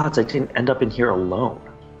 praise the gods I didn't end up in here alone.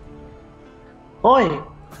 Oi!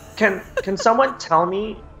 Can someone tell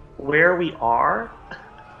me where we are?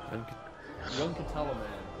 Young Catala man.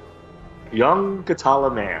 Young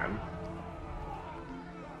Catala man.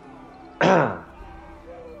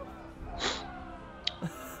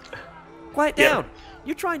 Quiet down!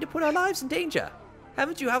 You're trying to put our lives in danger.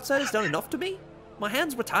 Haven't you outsiders done enough to me? My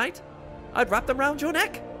hands were tied. I'd wrap them round your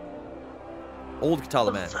neck. Old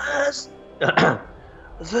Catala man.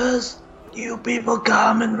 First, you people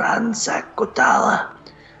come and ransack Kotala.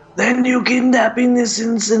 Then you kidnap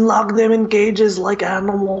innocents and lock them in cages like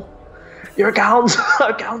animal. Our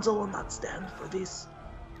council will not stand for this.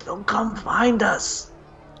 Don't come find us.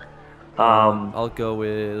 I'll go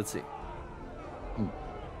with, let's see.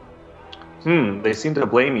 They seem to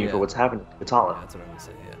blame you for what's happened to Kotala. That's what I'm gonna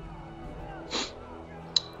say, yeah.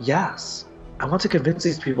 Yes. I want to convince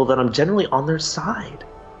these people that I'm generally on their side.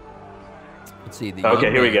 Let's see.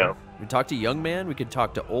 Okay, here we go. We talk to young man. We could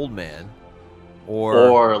talk to old man,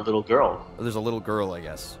 or a little girl. There's a little girl, I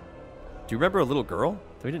guess. Do you remember a little girl?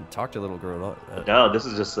 We didn't talk to a little girl at all. No, this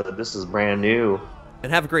is just this is brand new.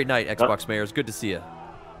 And have a great night, Xbox Mayor. It's good to see you.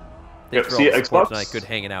 Yeah, Thanks for see all you, the support Xbox. tonight. Good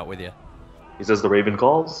hanging out with you. He says the Raven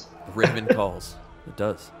calls. The Raven calls. It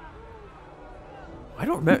does. I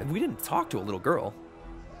don't remember. We didn't talk to a little girl.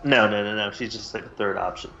 No. She's just like a third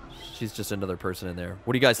option. She's just another person in there.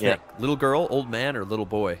 What do you guys think? Little girl, old man, or little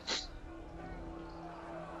boy?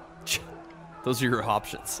 Those are your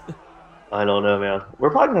options. I don't know, man.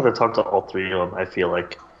 We're probably going to talk to all three of them. I feel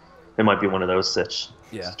like it might be one of those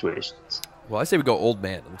situations. Well, I say we go old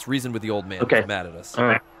man. Let's reason with the old man. Okay. Who's mad at us. All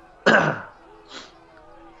right.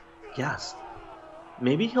 Yes.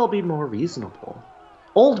 Maybe he'll be more reasonable.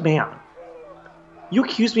 Old man, you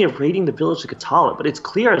accuse me of raiding the village of Katala, but it's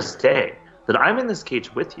clear as day that I'm in this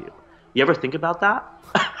cage with you. You ever think about that?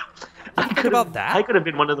 I could have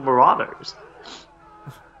been one of the marauders.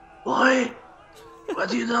 Boy,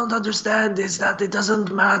 what you don't understand is that it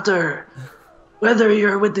doesn't matter. Whether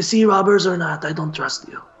you're with the sea robbers or not, I don't trust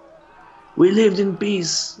you. We lived in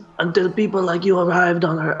peace until people like you arrived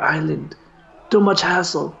on our island. Too much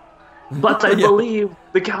hassle. But I believe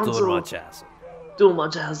the council... Too much hassle. Too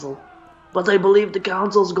much hassle. But I believe the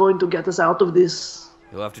council's going to get us out of this.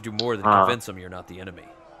 You'll have to do more than convince them you're not the enemy.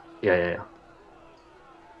 Yeah.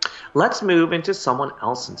 Let's move into someone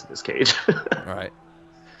else into this cage. All right.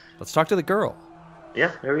 Let's talk to the girl.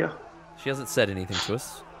 Yeah, there we go. She hasn't said anything to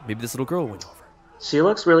us. Maybe this little girl went over. She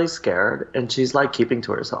looks really scared, and she's like keeping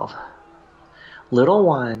to herself. Little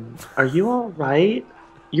one, are you all right?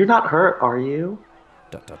 You're not hurt, are you? ...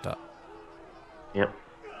 Yep.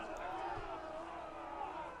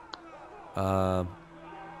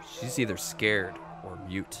 She's either scared or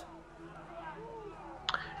mute.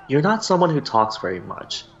 You're not someone who talks very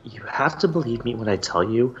much. You have to believe me when I tell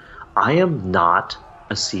you, I am not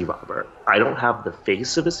a sea robber. I don't have the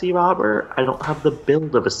face of a sea robber. I don't have the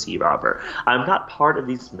build of a sea robber. I'm not part of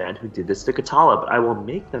these men who did this to Katala, but I will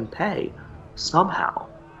make them pay somehow.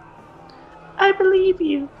 I believe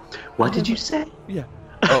you. What did you say? Yeah.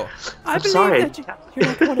 Oh, I believe sorry. that you're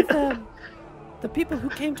not one of them. The people who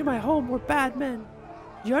came to my home were bad men.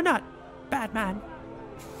 You're not bad man.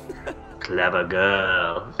 Clever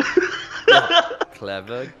girl.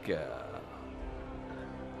 clever girl.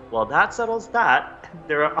 Well, that settles that.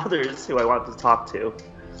 There are others who I want to talk to.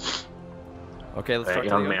 Okay, let's All talk right, to the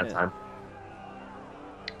young young man man. time.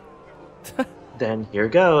 Then here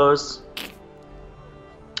goes.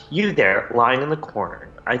 You there, lying in the corner.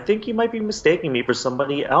 I think you might be mistaking me for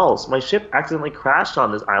somebody else. My ship accidentally crashed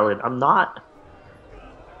on this island. I'm not.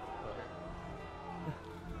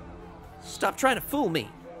 Stop trying to fool me.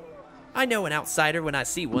 I know an outsider when I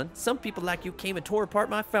see one. Some people like you came and tore apart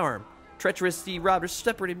my farm. Treacherous sea robbers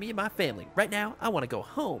separated me and my family. Right now, I want to go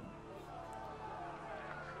home.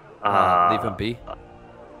 Leave him be.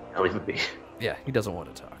 I'll leave him be. Yeah, he doesn't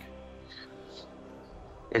want to talk.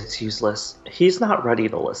 It's useless. He's not ready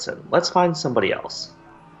to listen. Let's find somebody else.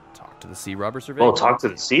 Talk to the sea robber surveyor. Oh, talk to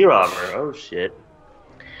the sea robber. Oh, shit.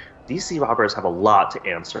 These sea robbers have a lot to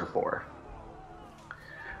answer for.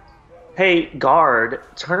 Hey, guard,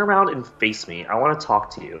 turn around and face me. I want to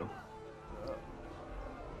talk to you.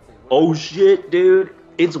 Oh shit, dude!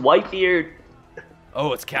 It's Whitebeard.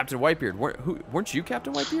 Oh, it's Captain Whitebeard. Weren't you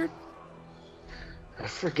Captain Whitebeard? I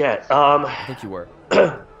forget. I think you were.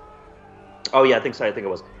 Oh yeah, I think so. I think it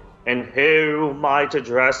was. And who might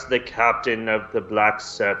address the captain of the Black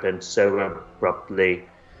Serpent so abruptly?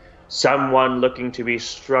 Someone looking to be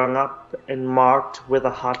strung up and marked with a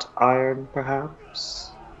hot iron,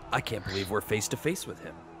 perhaps? I can't believe we're face to face with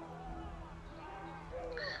him.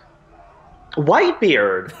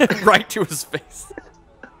 Whitebeard! Right to his face.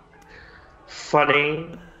 Funny,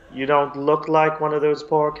 you don't look like one of those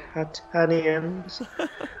poor Catanians.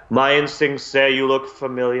 My instincts say you look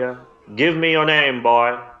familiar. Give me your name,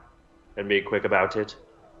 boy. And be quick about it.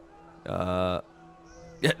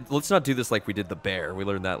 Yeah, let's not do this like we did the bear. We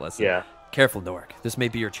learned that lesson. Yeah. Careful, Nork. This may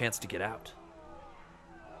be your chance to get out.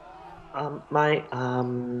 My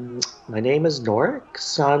name is Norik,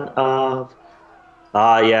 son of...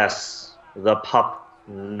 Ah, yes, the pup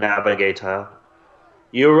navigator.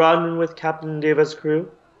 You run with Captain Diva's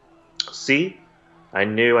crew? See? I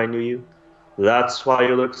knew you. That's why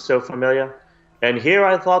you looked so familiar. And here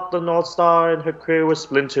I thought the North Star and her crew were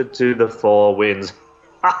splintered to the four winds.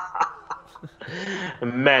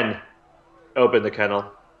 Men, open the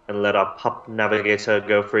kennel and let our pup navigator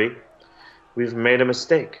go free. We've made a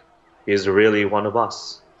mistake. He's really one of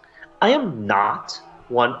us. I am not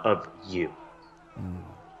one of you.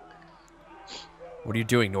 What are you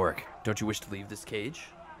doing, Nork? Don't you wish to leave this cage?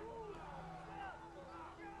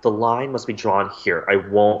 The line must be drawn here. I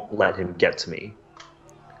won't let him get to me.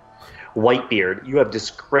 Whitebeard, you have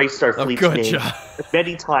disgraced our fleet's name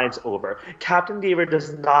many times over. Captain Diva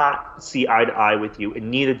does not see eye to eye with you,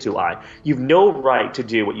 and neither do I. You've no right to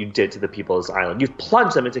do what you did to the people of this island. You've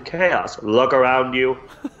plunged them into chaos. Look around you.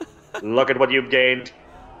 Look at what you've gained.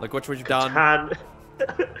 Like what you've done.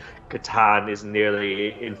 Catan is nearly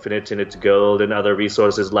infinite in its gold and other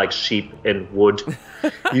resources like sheep and wood.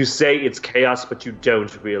 You say it's chaos, but you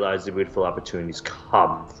don't realize the beautiful opportunities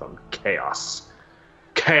come from chaos.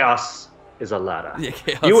 Chaos is a ladder. Yeah,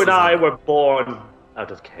 you and I were born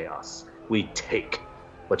out of chaos. We take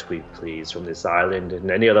what we please from this island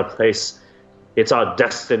and any other place. It's our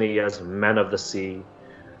destiny as men of the sea.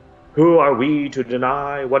 Who are we to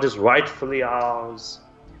deny what is rightfully ours?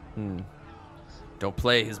 Don't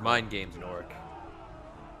play his mind games, Nork.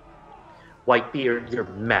 Whitebeard, you're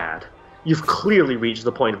mad. You've clearly reached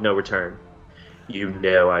the point of no return. You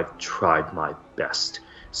know I've tried my best.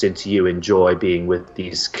 Since you enjoy being with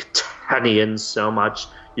these Catanians so much,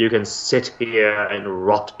 you can sit here and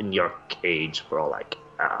rot in your cage for all I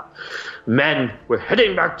care. Men, we're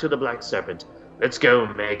heading back to the Black Serpent. Let's go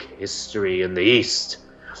make history in the East.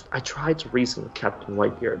 I tried to reason with Captain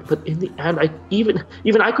Whitebeard, but in the end,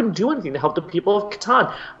 even I couldn't do anything to help the people of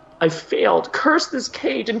Catan. I failed. Curse this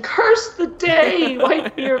cage and curse the day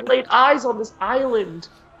Whitebeard laid eyes on this island.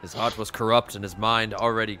 His heart was corrupt and his mind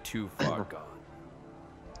already too far gone.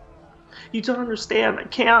 You don't understand. I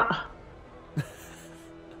can't.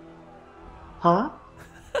 Huh?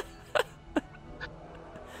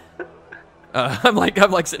 I'm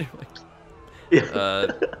like sitting like.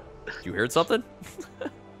 Yeah. You heard something?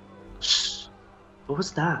 Shh. What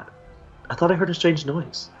was that? I thought I heard a strange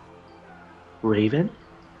noise. Raven?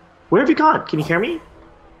 Where have you gone? Can you hear me?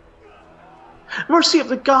 Mercy of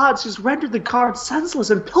the gods, who's rendered the guard senseless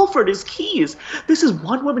and pilfered his keys. This is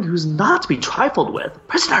one woman who's not to be trifled with.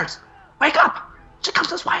 Prisoners, wake up! She comes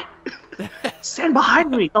this way. Stand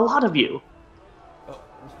behind me, the lot of you. Oh,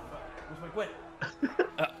 wait.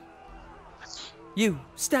 You,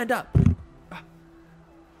 stand up.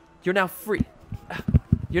 You're now free.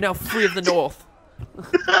 You're now free of the North.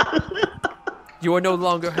 You are no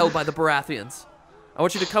longer held by the Baratheons. I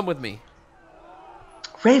want you to come with me.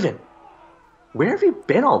 Raven, where have you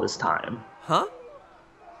been all this time? Huh?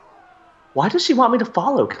 Why does she want me to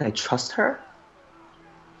follow? Can I trust her?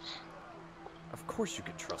 Of course you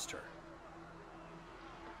can trust her.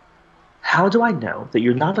 How do I know that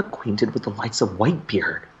you're not acquainted with the likes of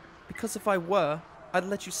Whitebeard? Because if I were, I'd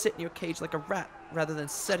let you sit in your cage like a rat rather than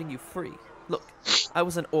setting you free. Look, I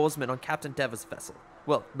was an oarsman on Captain Deva's vessel.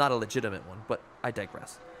 Well, not a legitimate one, but I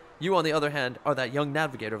digress. You, on the other hand, are that young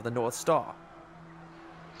navigator of the North Star.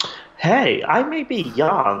 Hey, I may be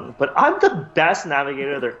young, but I'm the best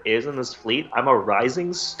navigator there is in this fleet. I'm a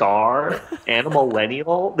rising star and a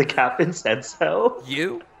millennial. The captain said so.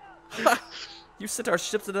 You? You sent our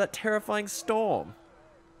ships into that terrifying storm.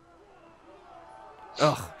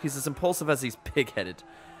 Ugh, he's as impulsive as he's pig-headed.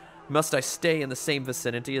 Must I stay in the same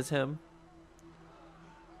vicinity as him?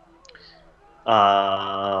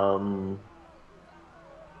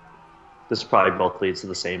 This probably both leads to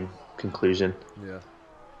the same conclusion. Yeah.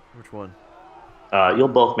 Which one? You'll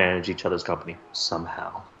both manage each other's company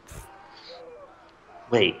somehow.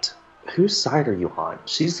 Wait, whose side are you on?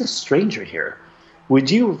 She's a stranger here.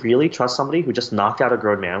 Would you really trust somebody who just knocked out a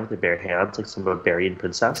grown man with their bare hands like some barbarian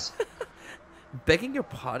princess? Begging your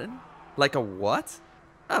pardon? Like a what?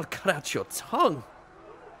 I'll cut out your tongue.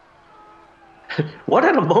 One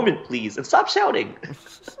at a moment, please, and stop shouting.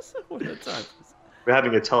 One at a time. We're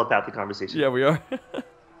having a telepathic conversation. Yeah, we are.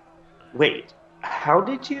 Wait, how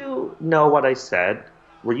did you know what I said?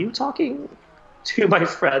 Were you talking to my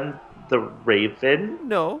friend the Raven?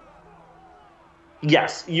 No.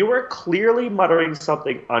 Yes, you were clearly muttering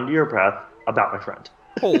something under your breath about my friend.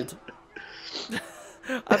 Hold.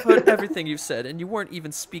 I've heard everything you've said, and you weren't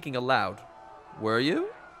even speaking aloud. Were you?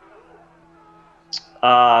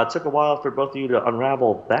 It took a while for both of you to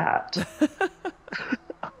unravel that.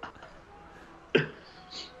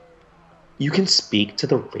 You can speak to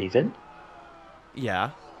the Raven? Yeah.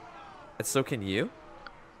 And so can you?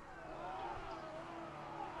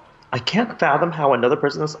 I can't fathom how another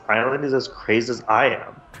person on this island is as crazy as I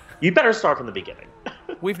am. You better start from the beginning.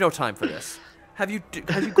 We've no time for this. Have you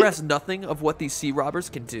grasped nothing of what these sea robbers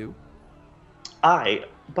can do?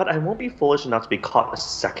 But I won't be foolish enough to be caught a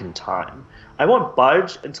second time. I won't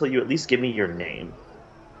budge until you at least give me your name.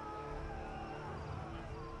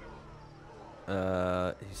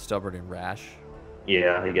 He's stubborn and rash.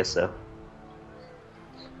 Yeah, I guess so.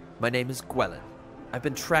 My name is Gwellen. I've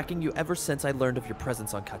been tracking you ever since I learned of your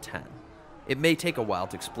presence on Catan. It may take a while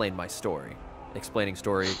to explain my story. Explaining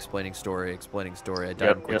story. I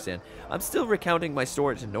died in quicksand. I'm still recounting my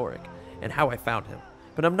story to Norik and how I found him,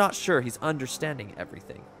 but I'm not sure he's understanding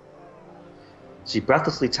everything. She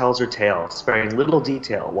breathlessly tells her tale, sparing little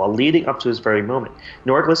detail, while leading up to this very moment.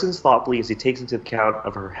 Norik listens thoughtfully as he takes into account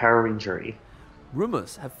of her harrowing journey.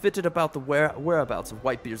 Rumors have fitted about the whereabouts of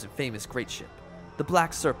Whitebeard's famous great ship, the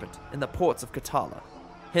Black Serpent, in the ports of Katala.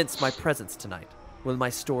 Hence my presence tonight. Will my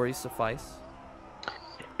story suffice?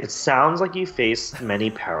 It sounds like you faced many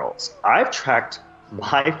perils. I've tracked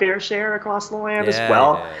my fair share across the land as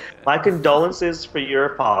well. Yeah. My condolences for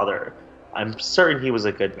your father. I'm certain he was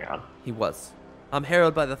a good man. He was. I'm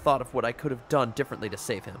harrowed by the thought of what I could have done differently to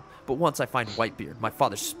save him, but once I find Whitebeard, my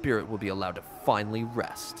father's spirit will be allowed to finally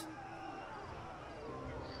rest.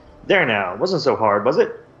 There now, wasn't so hard, was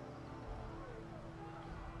it?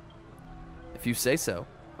 If you say so.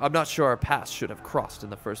 I'm not sure our paths should have crossed in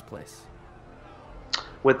the first place.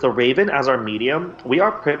 With the Raven as our medium, we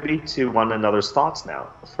are privy to one another's thoughts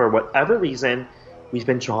now. For whatever reason, we've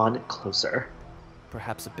been drawn closer.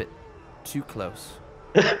 Perhaps a bit too close.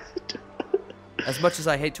 As much as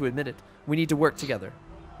I hate to admit it, we need to work together.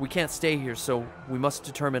 We can't stay here, so we must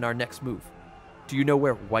determine our next move. Do you know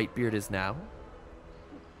where Whitebeard is now?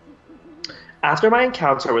 After my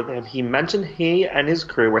encounter with him, he mentioned he and his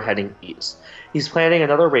crew were heading east. He's planning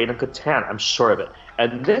another raid on Catan, I'm sure of it.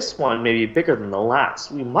 And this one may be bigger than the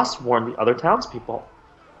last. We must warn the other townspeople.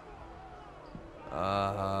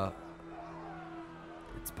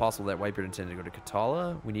 It's possible that Whitebeard intended to go to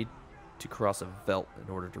Katala. We need to cross a veldt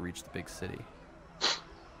in order to reach the big city.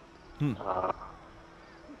 What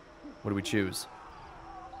do we choose?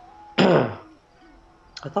 I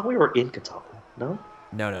thought we were in Katala, no?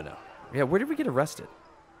 No. Yeah, where did we get arrested?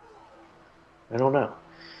 I don't know.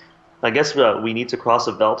 I guess we need to cross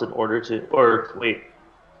a veldt in order to... Or, wait.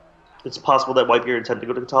 It's possible that Whitebeard intended to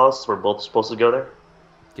go to Katala, so we're both supposed to go there?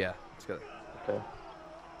 Yeah, let's go. Okay.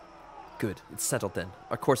 Good, it's settled then.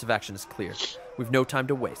 Our course of action is clear. We've no time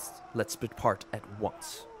to waste. Let's depart at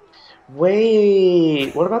once.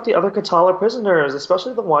 Wait, what about the other Katala prisoners,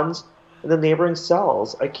 especially the ones in the neighboring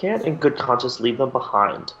cells? I can't in good conscience leave them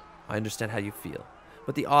behind. I understand how you feel,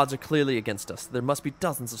 but the odds are clearly against us. There must be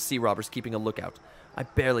dozens of sea robbers keeping a lookout. I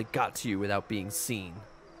barely got to you without being seen.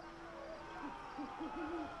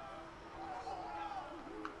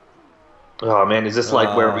 Oh man, is this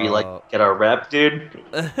like where we like get our rep, dude?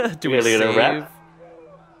 Do we really get a save? rep?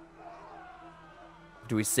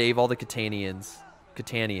 Do we save all the Catanians?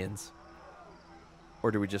 Or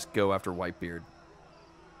do we just go after Whitebeard?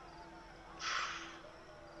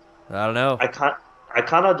 I don't know. I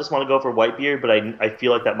kind of just want to go for Whitebeard, but I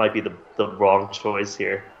feel like that might be the wrong choice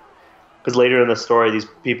here. Because later in the story, these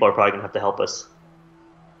people are probably going to have to help us.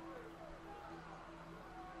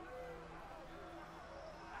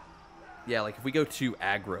 Yeah, like if we go too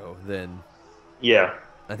aggro, then Yeah.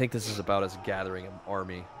 I think this is about us gathering an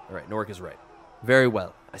army. All right, Norik is right. Very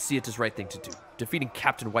well. I see it as the right thing to do. Defeating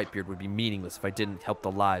Captain Whitebeard would be meaningless if I didn't help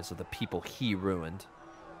the lives of the people he ruined.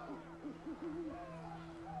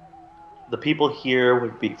 The people here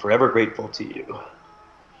would be forever grateful to you.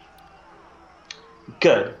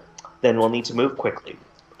 Good. Then we'll need to move quickly.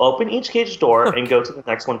 Open each cage door and go to the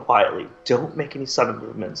next one quietly. Don't make any sudden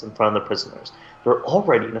movements in front of the prisoners. They're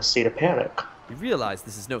already in a state of panic. You realize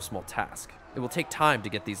this is no small task. It will take time to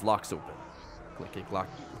get these locks open. Click, click, lock,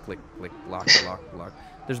 click, click, lock, lock, lock.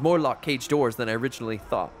 There's more locked cage doors than I originally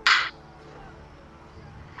thought.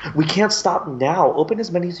 We can't stop now. Open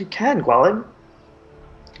as many as you can, Gwelin.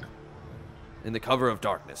 In the cover of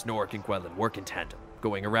darkness, Norik and Gwelin work in tandem,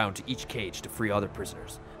 going around to each cage to free other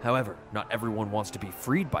prisoners. However, not everyone wants to be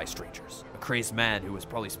freed by strangers. A crazed man who has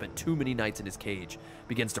probably spent too many nights in his cage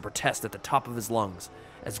begins to protest at the top of his lungs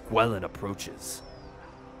as Gwelin approaches.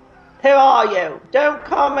 Who are you? Don't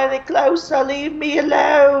come any closer. Leave me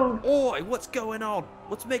alone. Oi, what's going on?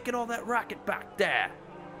 What's making all that racket back there?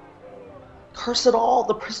 Curse it all.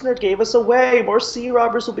 The prisoner gave us away. More sea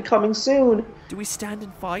robbers will be coming soon. Do we stand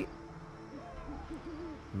and fight?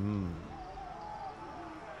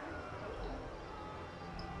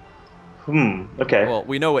 Okay. Well,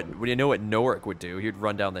 we know what Norik would do. He'd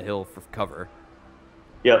run down the hill for cover.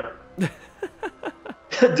 Yep.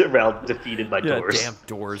 Derailed, defeated by doors. Damn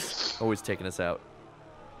doors. Always taking us out.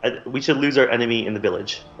 We should lose our enemy in the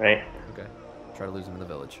village, right? Okay. Try to lose him in the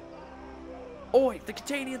village. Oi, the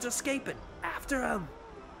Catanians are escaping. After him.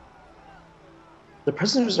 The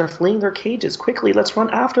prisoners are fleeing their cages. Quickly, let's run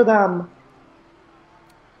after them.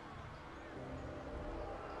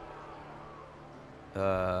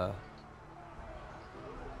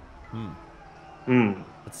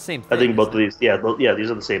 It's the same thing. I think both of these, these are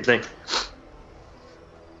the same thing.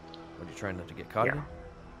 What, are you trying not to get caught again?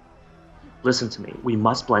 Listen to me. We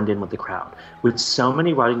must blend in with the crowd. With so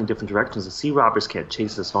many running in different directions, the sea robbers can't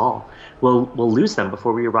chase us all. We'll lose them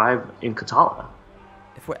before we arrive in Katala.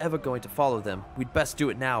 If we're ever going to follow them, we'd best do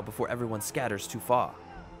it now before everyone scatters too far.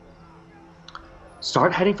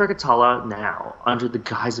 Start heading for Katala now, under the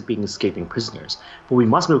guise of being escaping prisoners. But we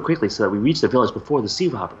must move quickly so that we reach the village before the sea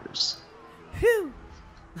robbers. Phew!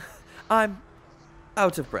 I'm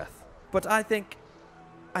out of breath, but I think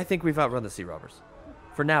we've outrun the sea robbers.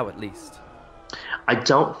 For now, at least. I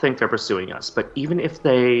don't think they're pursuing us, but even if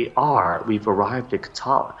they are, we've arrived at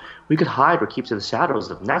Katala. We could hide or keep to the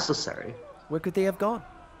shadows if necessary. Where could they have gone?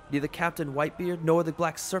 Neither Captain Whitebeard nor the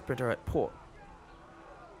Black Serpent are at port.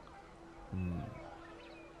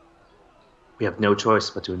 We have no choice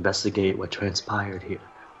but to investigate what transpired here.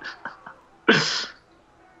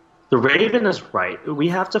 The Raven is right. We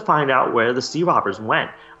have to find out where the sea robbers went.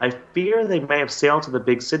 I fear they may have sailed to the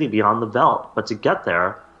big city beyond the Veldt, but to get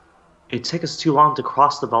there, it'd take us too long to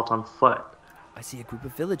cross the Veldt on foot. I see a group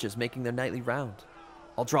of villagers making their nightly round.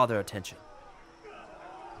 I'll draw their attention.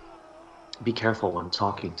 Be careful when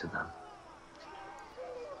talking to them.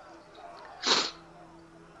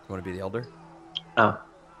 You want to be the elder?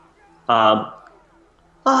 I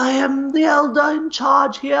am the elder in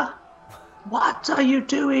charge here. What are you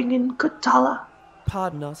doing in Katala?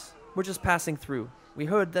 Pardon us. We're just passing through. We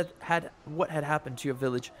heard what had happened to your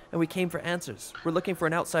village, and we came for answers. We're looking for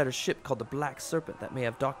an outsider ship called the Black Serpent that may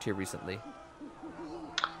have docked here recently.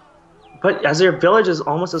 But as your village is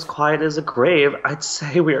almost as quiet as a grave, I'd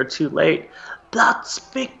say we are too late. That's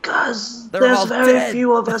because there's very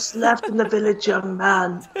few of us left in the village, young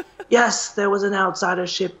man. Yes, there was an outsider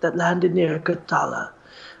ship that landed near Katala.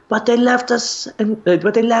 But they left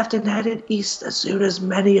and headed east as soon as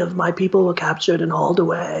many of my people were captured and hauled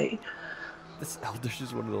away. This elder's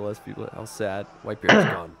just one of the last people. How sad.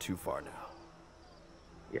 Whitebeard's gone too far now.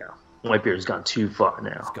 Yeah, Whitebeard's gone too far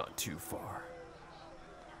now. He's gone too far.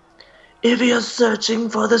 If you're searching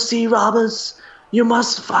for the sea robbers, you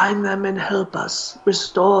must find them and help us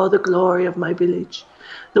restore the glory of my village,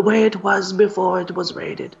 the way it was before it was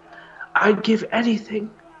raided. I'd give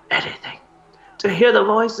anything, to hear the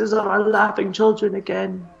voices of our laughing children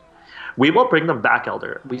again. We will bring them back,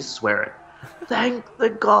 Elder. We swear it. Thank the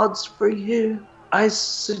gods for you. I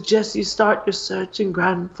suggest you start your search in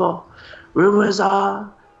Grandfall. Rumors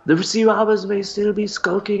are the sea robbers may still be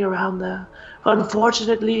skulking around there.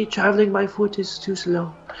 Unfortunately, traveling by foot is too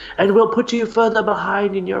slow, and will put you further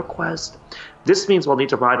behind in your quest. This means we'll need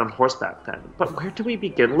to ride on horseback then. But where do we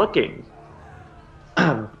begin looking?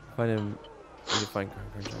 Find him. We can find.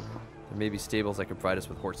 There may be stables that can provide us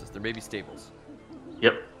with horses. There may be stables.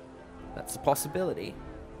 Yep. That's a possibility.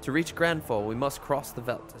 To reach Grandfall, we must cross the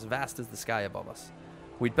Veldt, as vast as the sky above us.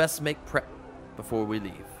 We'd best make prep before we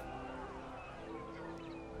leave.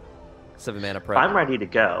 7 mana prep. I'm ready to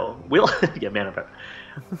go. We'll get mana prep.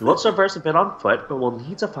 We'll traverse a bit on foot, but we'll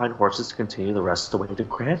need to find horses to continue the rest of the way to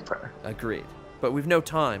Grandfall. Agreed. But we've no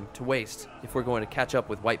time to waste if we're going to catch up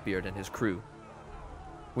with Whitebeard and his crew.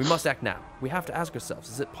 We must act now. We have to ask ourselves,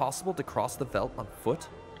 is it possible to cross the Veldt on foot?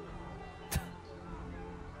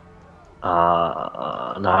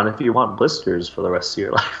 Not if you want blisters for the rest of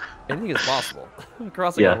your life. Anything is possible.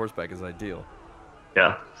 Crossing on horseback is ideal.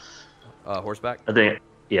 Yeah. Horseback? I think,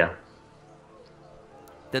 yeah.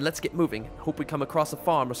 Then let's get moving. Hope we come across a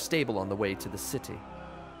farm or stable on the way to the city.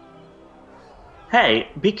 Hey,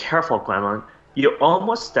 be careful, Gwendolyn. You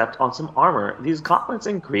almost stepped on some armor. These gauntlets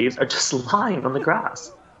and greaves are just lying on the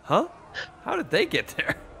grass. Huh? How did they get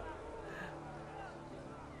there?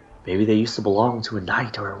 Maybe they used to belong to a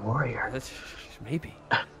knight or a warrior. Maybe.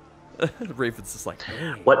 Raven's just like,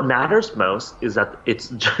 hey. What matters most is that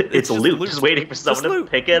it's loot, just waiting for someone to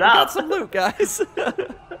pick it up. Got some loot, guys.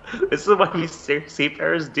 This is what we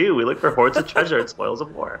seafarers do. We look for hoards of treasure and spoils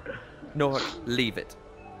of war. No, leave it.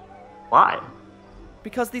 Why?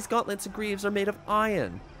 Because these gauntlets and greaves are made of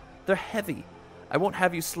iron. They're heavy. I won't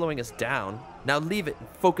have you slowing us down. Now leave it and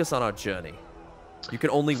focus on our journey. You can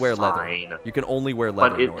only wear leather. You can only wear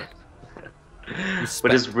leather, Nork.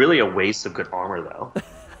 But it's really a waste of good armor, though.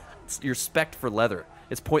 You're spec'd for leather.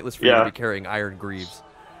 It's pointless for you to be carrying iron greaves.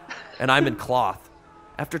 And I'm in cloth.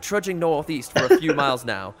 After trudging northeast for a few miles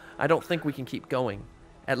now, I don't think we can keep going.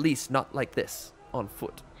 At least not like this, on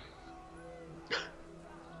foot.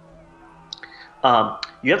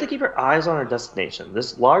 You have to keep your eyes on our destination.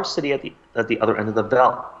 This large city at the other end of the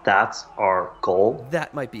belt. That's our goal.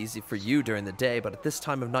 That might be easy for you during the day, but at this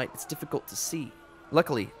time of night, it's difficult to see.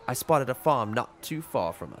 Luckily, I spotted a farm not too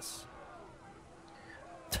far from us.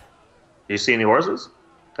 Do you see any horses?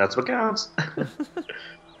 That's what counts.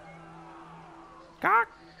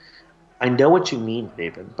 I know what you mean,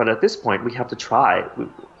 Raven, but at this point, we have to try.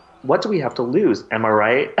 What do we have to lose? Am I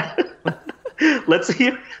right? Let's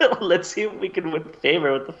see if we can win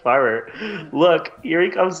favor with the farmer. Look, here he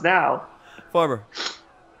comes now. Farmer.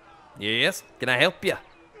 Yes, can I help you?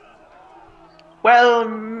 Well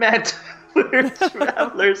met. We're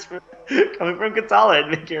travelers coming from Catan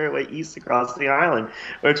and making our way east across the island.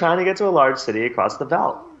 We're trying to get to a large city across the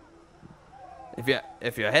belt.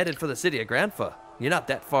 If you're headed for the city of Grandfa, you're not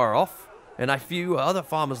that far off. And a few other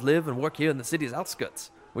farmers live and work here in the city's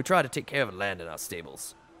outskirts. We try to take care of the land in our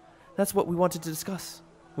stables. That's what we wanted to discuss.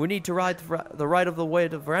 We need to ride the right of the way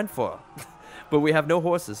to Grandfa. But we have no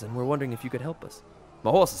horses, and we're wondering if you could help us.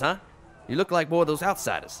 My horses, huh? You look like more of those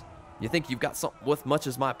outsiders. You think you've got something worth much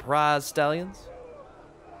as my prize stallions?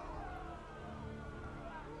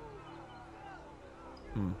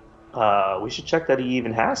 We should check that he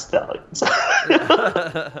even has stallions.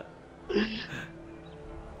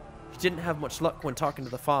 He didn't have much luck when talking to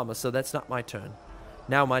the farmer, so that's not my turn.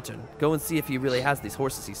 Now my turn. Go and see if he really has these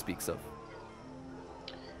horses he speaks of.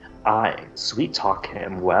 I sweet talk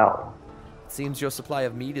him well. It seems your supply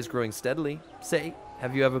of meat is growing steadily. Say,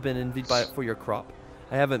 have you ever been envied by it for your crop?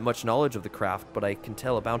 I haven't much knowledge of the craft, but I can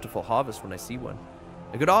tell a bountiful harvest when I see one.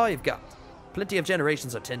 A good eye you've got. Plenty of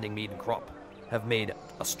generations of tending meat and crop have made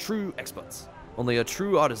us true experts. Only a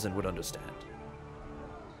true artisan would understand.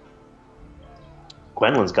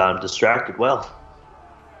 Gwendolyn's got him distracted well.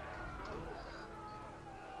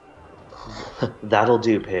 That'll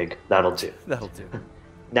do, pig. That'll do. That'll do.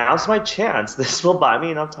 Now's my chance. This will buy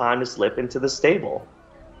me enough time to slip into the stable.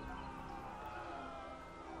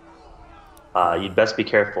 You'd best be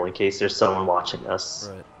careful in case there's someone watching us.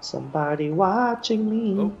 Right. Somebody watching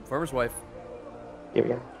me. Oh, farmer's wife. Here we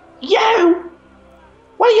go. You!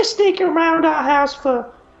 What are you sneaking around our house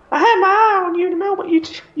for? I had my eye on you the moment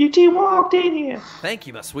you two walked in here. Thank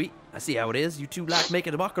you, my sweet. I see how it is. You two like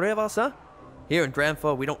making a mockery of us, huh? Here in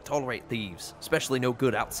Grandfa, we don't tolerate thieves, especially no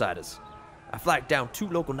good outsiders. I flagged down 2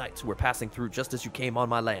 local knights who were passing through just as you came on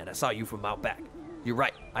my land. I saw you from out back. You're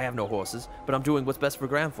right, I have no horses, but I'm doing what's best for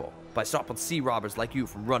Grandfa by stopping sea robbers like you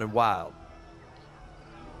from running wild.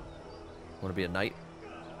 Want to be a knight?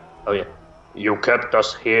 Oh, yeah. You kept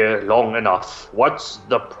us here long enough. What's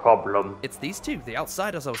the problem? It's these 2, the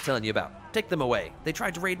outsiders I was telling you about. Take them away. They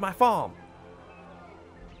tried to raid my farm.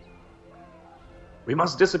 We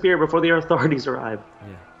must disappear before the authorities arrive.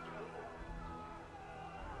 Yeah.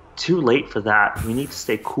 Too late for that. We need to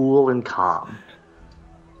stay cool and calm.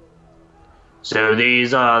 So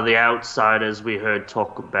these are the outsiders we heard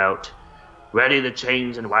talk about. Ready the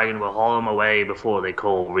chains and wagon will haul them away before they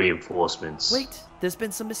call reinforcements. Wait, there's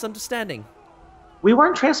been some misunderstanding. We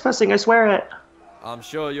weren't trespassing, I swear it. I'm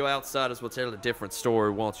sure you outsiders will tell a different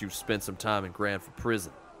story once you've spent some time in Grandfa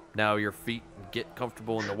prison. Now your feet and get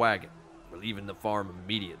comfortable in the wagon. We're leaving the farm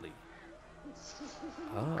immediately.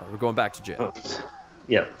 We're going back to jail.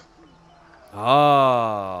 Yep.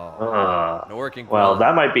 No working. Well,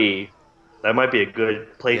 that might be a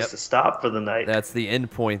good place to stop for the night. That's the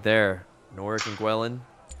end point there. Norik and Gwellen.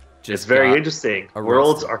 It's very interesting. arrested.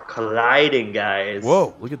 Worlds are colliding, guys.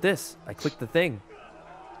 Whoa, look at this. I clicked the thing.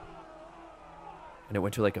 and it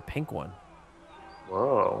went to like a pink one.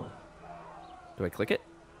 Whoa. Do I click it?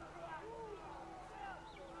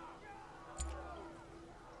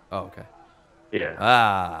 Oh, okay. Yeah.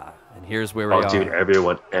 Ah, and here's where we Oh, are. dude,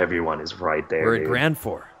 everyone is right there. We're dude. in Grand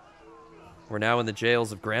Four. We're now in the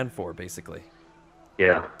jails of Grand Four, basically.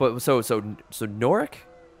 Yeah. But so Norik,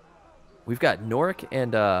 we've got Norik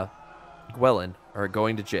and Gwellen are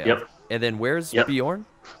going to jail. Yep. And then where's Yep. Bjorn?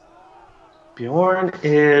 Bjorn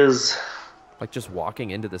is. Like just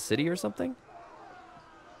walking into the city or something?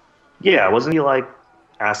 Yeah, wasn't he like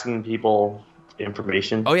asking people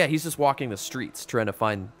information? Oh yeah, he's just walking the streets trying to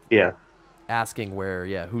find, Yeah. asking where,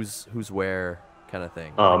 who's where, kind of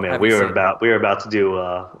thing. Oh Like, I man, haven't we were seen- about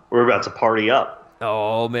to party up.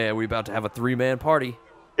 Oh man, we're about to have a 3-man party.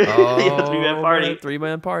 Yeah, Oh, 3-man party. man,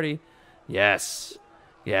 3-man party. Yes.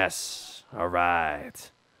 All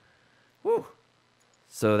right. Woo.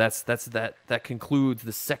 So that concludes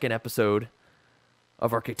the second episode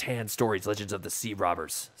of our Catan Stories, Legends of the Sea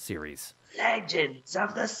Robbers series. Legends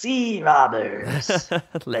of the Sea Robbers.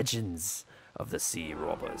 Legends of the Sea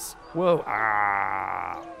Robbers. Whoa.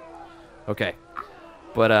 Ah. Okay.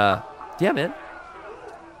 But yeah, man.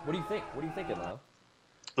 What do you think? What are you thinking, Lyle?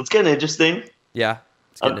 It's getting interesting. Yeah.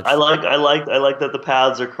 It's getting I like that the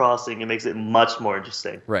paths are crossing. It makes it much more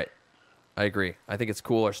interesting. Right. I agree. I think it's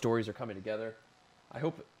cool. Our stories are coming together. I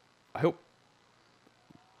hope.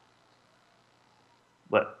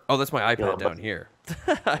 But Oh, that's my iPad Yeah, down here.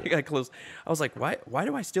 I got close. I was like, why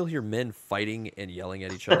do I still hear men fighting and yelling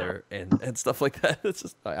at each other and stuff like that? It's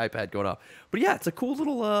just my iPad going off. But yeah, it's a cool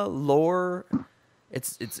little lore.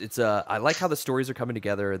 It's I like how the stories are coming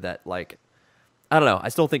together that like I don't know. I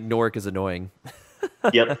still think Norik is annoying.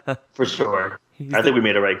 yep, for sure. He's I think we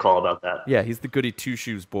made a right call about that. Yeah, he's the goody two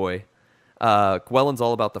shoes boy. Gwellen's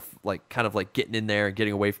all about the like kind of like getting in there and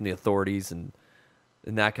getting away from the authorities and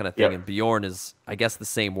that kind of thing. Yep. And Bjorn is, I guess, the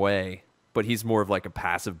same way, but he's more of like a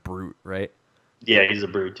passive brute, right? Yeah, he's a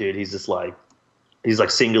brute, dude. He's just like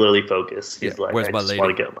singularly focused. He's Yeah, like, where's I my just lady?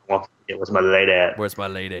 want to get where's my lady at? Where's my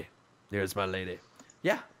lady? There's my lady.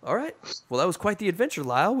 Yeah. All right. Well, that was quite the adventure,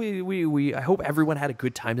 Lyle. We I hope everyone had a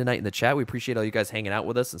good time tonight in the chat. We appreciate all you guys hanging out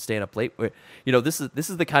with us and staying up late. This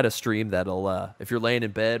is the kind of stream that'll if you're laying in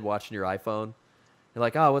bed watching your iPhone, you're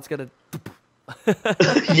like, oh, what's gonna.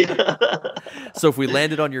 Yeah. So if we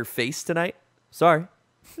landed on your face tonight, sorry.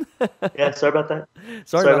 Yeah, sorry about that.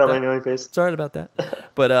 Sorry about about landing that. on your face. Sorry about that.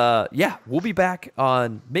 But yeah, we'll be back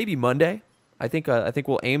on maybe Monday. I think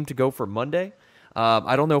we'll aim to go for Monday.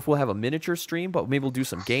 I don't know if we'll have a miniature stream, but maybe we'll do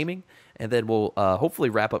some gaming, and then we'll hopefully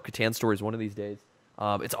wrap up Catan Stories one of these days.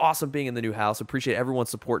 It's awesome being in the new house. Appreciate everyone's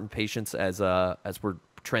support and patience as we're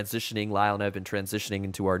transitioning. Lyle and I have been transitioning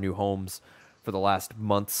into our new homes for the last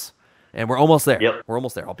months, and we're almost there. Yep. We're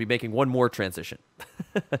almost there. I'll be making one more transition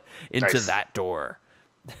into Nice. that door.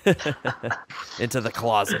 Into the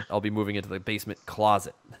closet. I'll be moving into the basement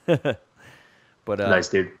closet. But Nice,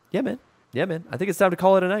 dude. yeah, man. I think it's time to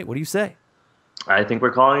call it a night. What do you say? I think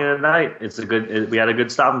we're calling it a night. We had a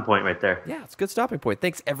good stopping point right there. Yeah, it's a good stopping point.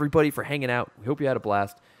 Thanks everybody for hanging out. We hope you had a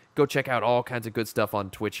blast. Go check out all kinds of good stuff on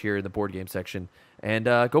Twitch here in the board game section, and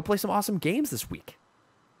go play some awesome games this week.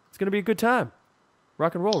 It's gonna be a good time.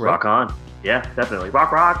 Rock and roll, right? Rock on. Yeah, definitely.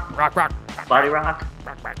 Rock, rock. rock, rock, Body rock.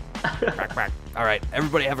 rock. All right,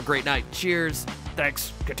 everybody have a great night. Cheers.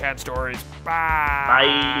 Thanks, Catan Stories. Bye.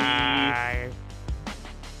 Bye.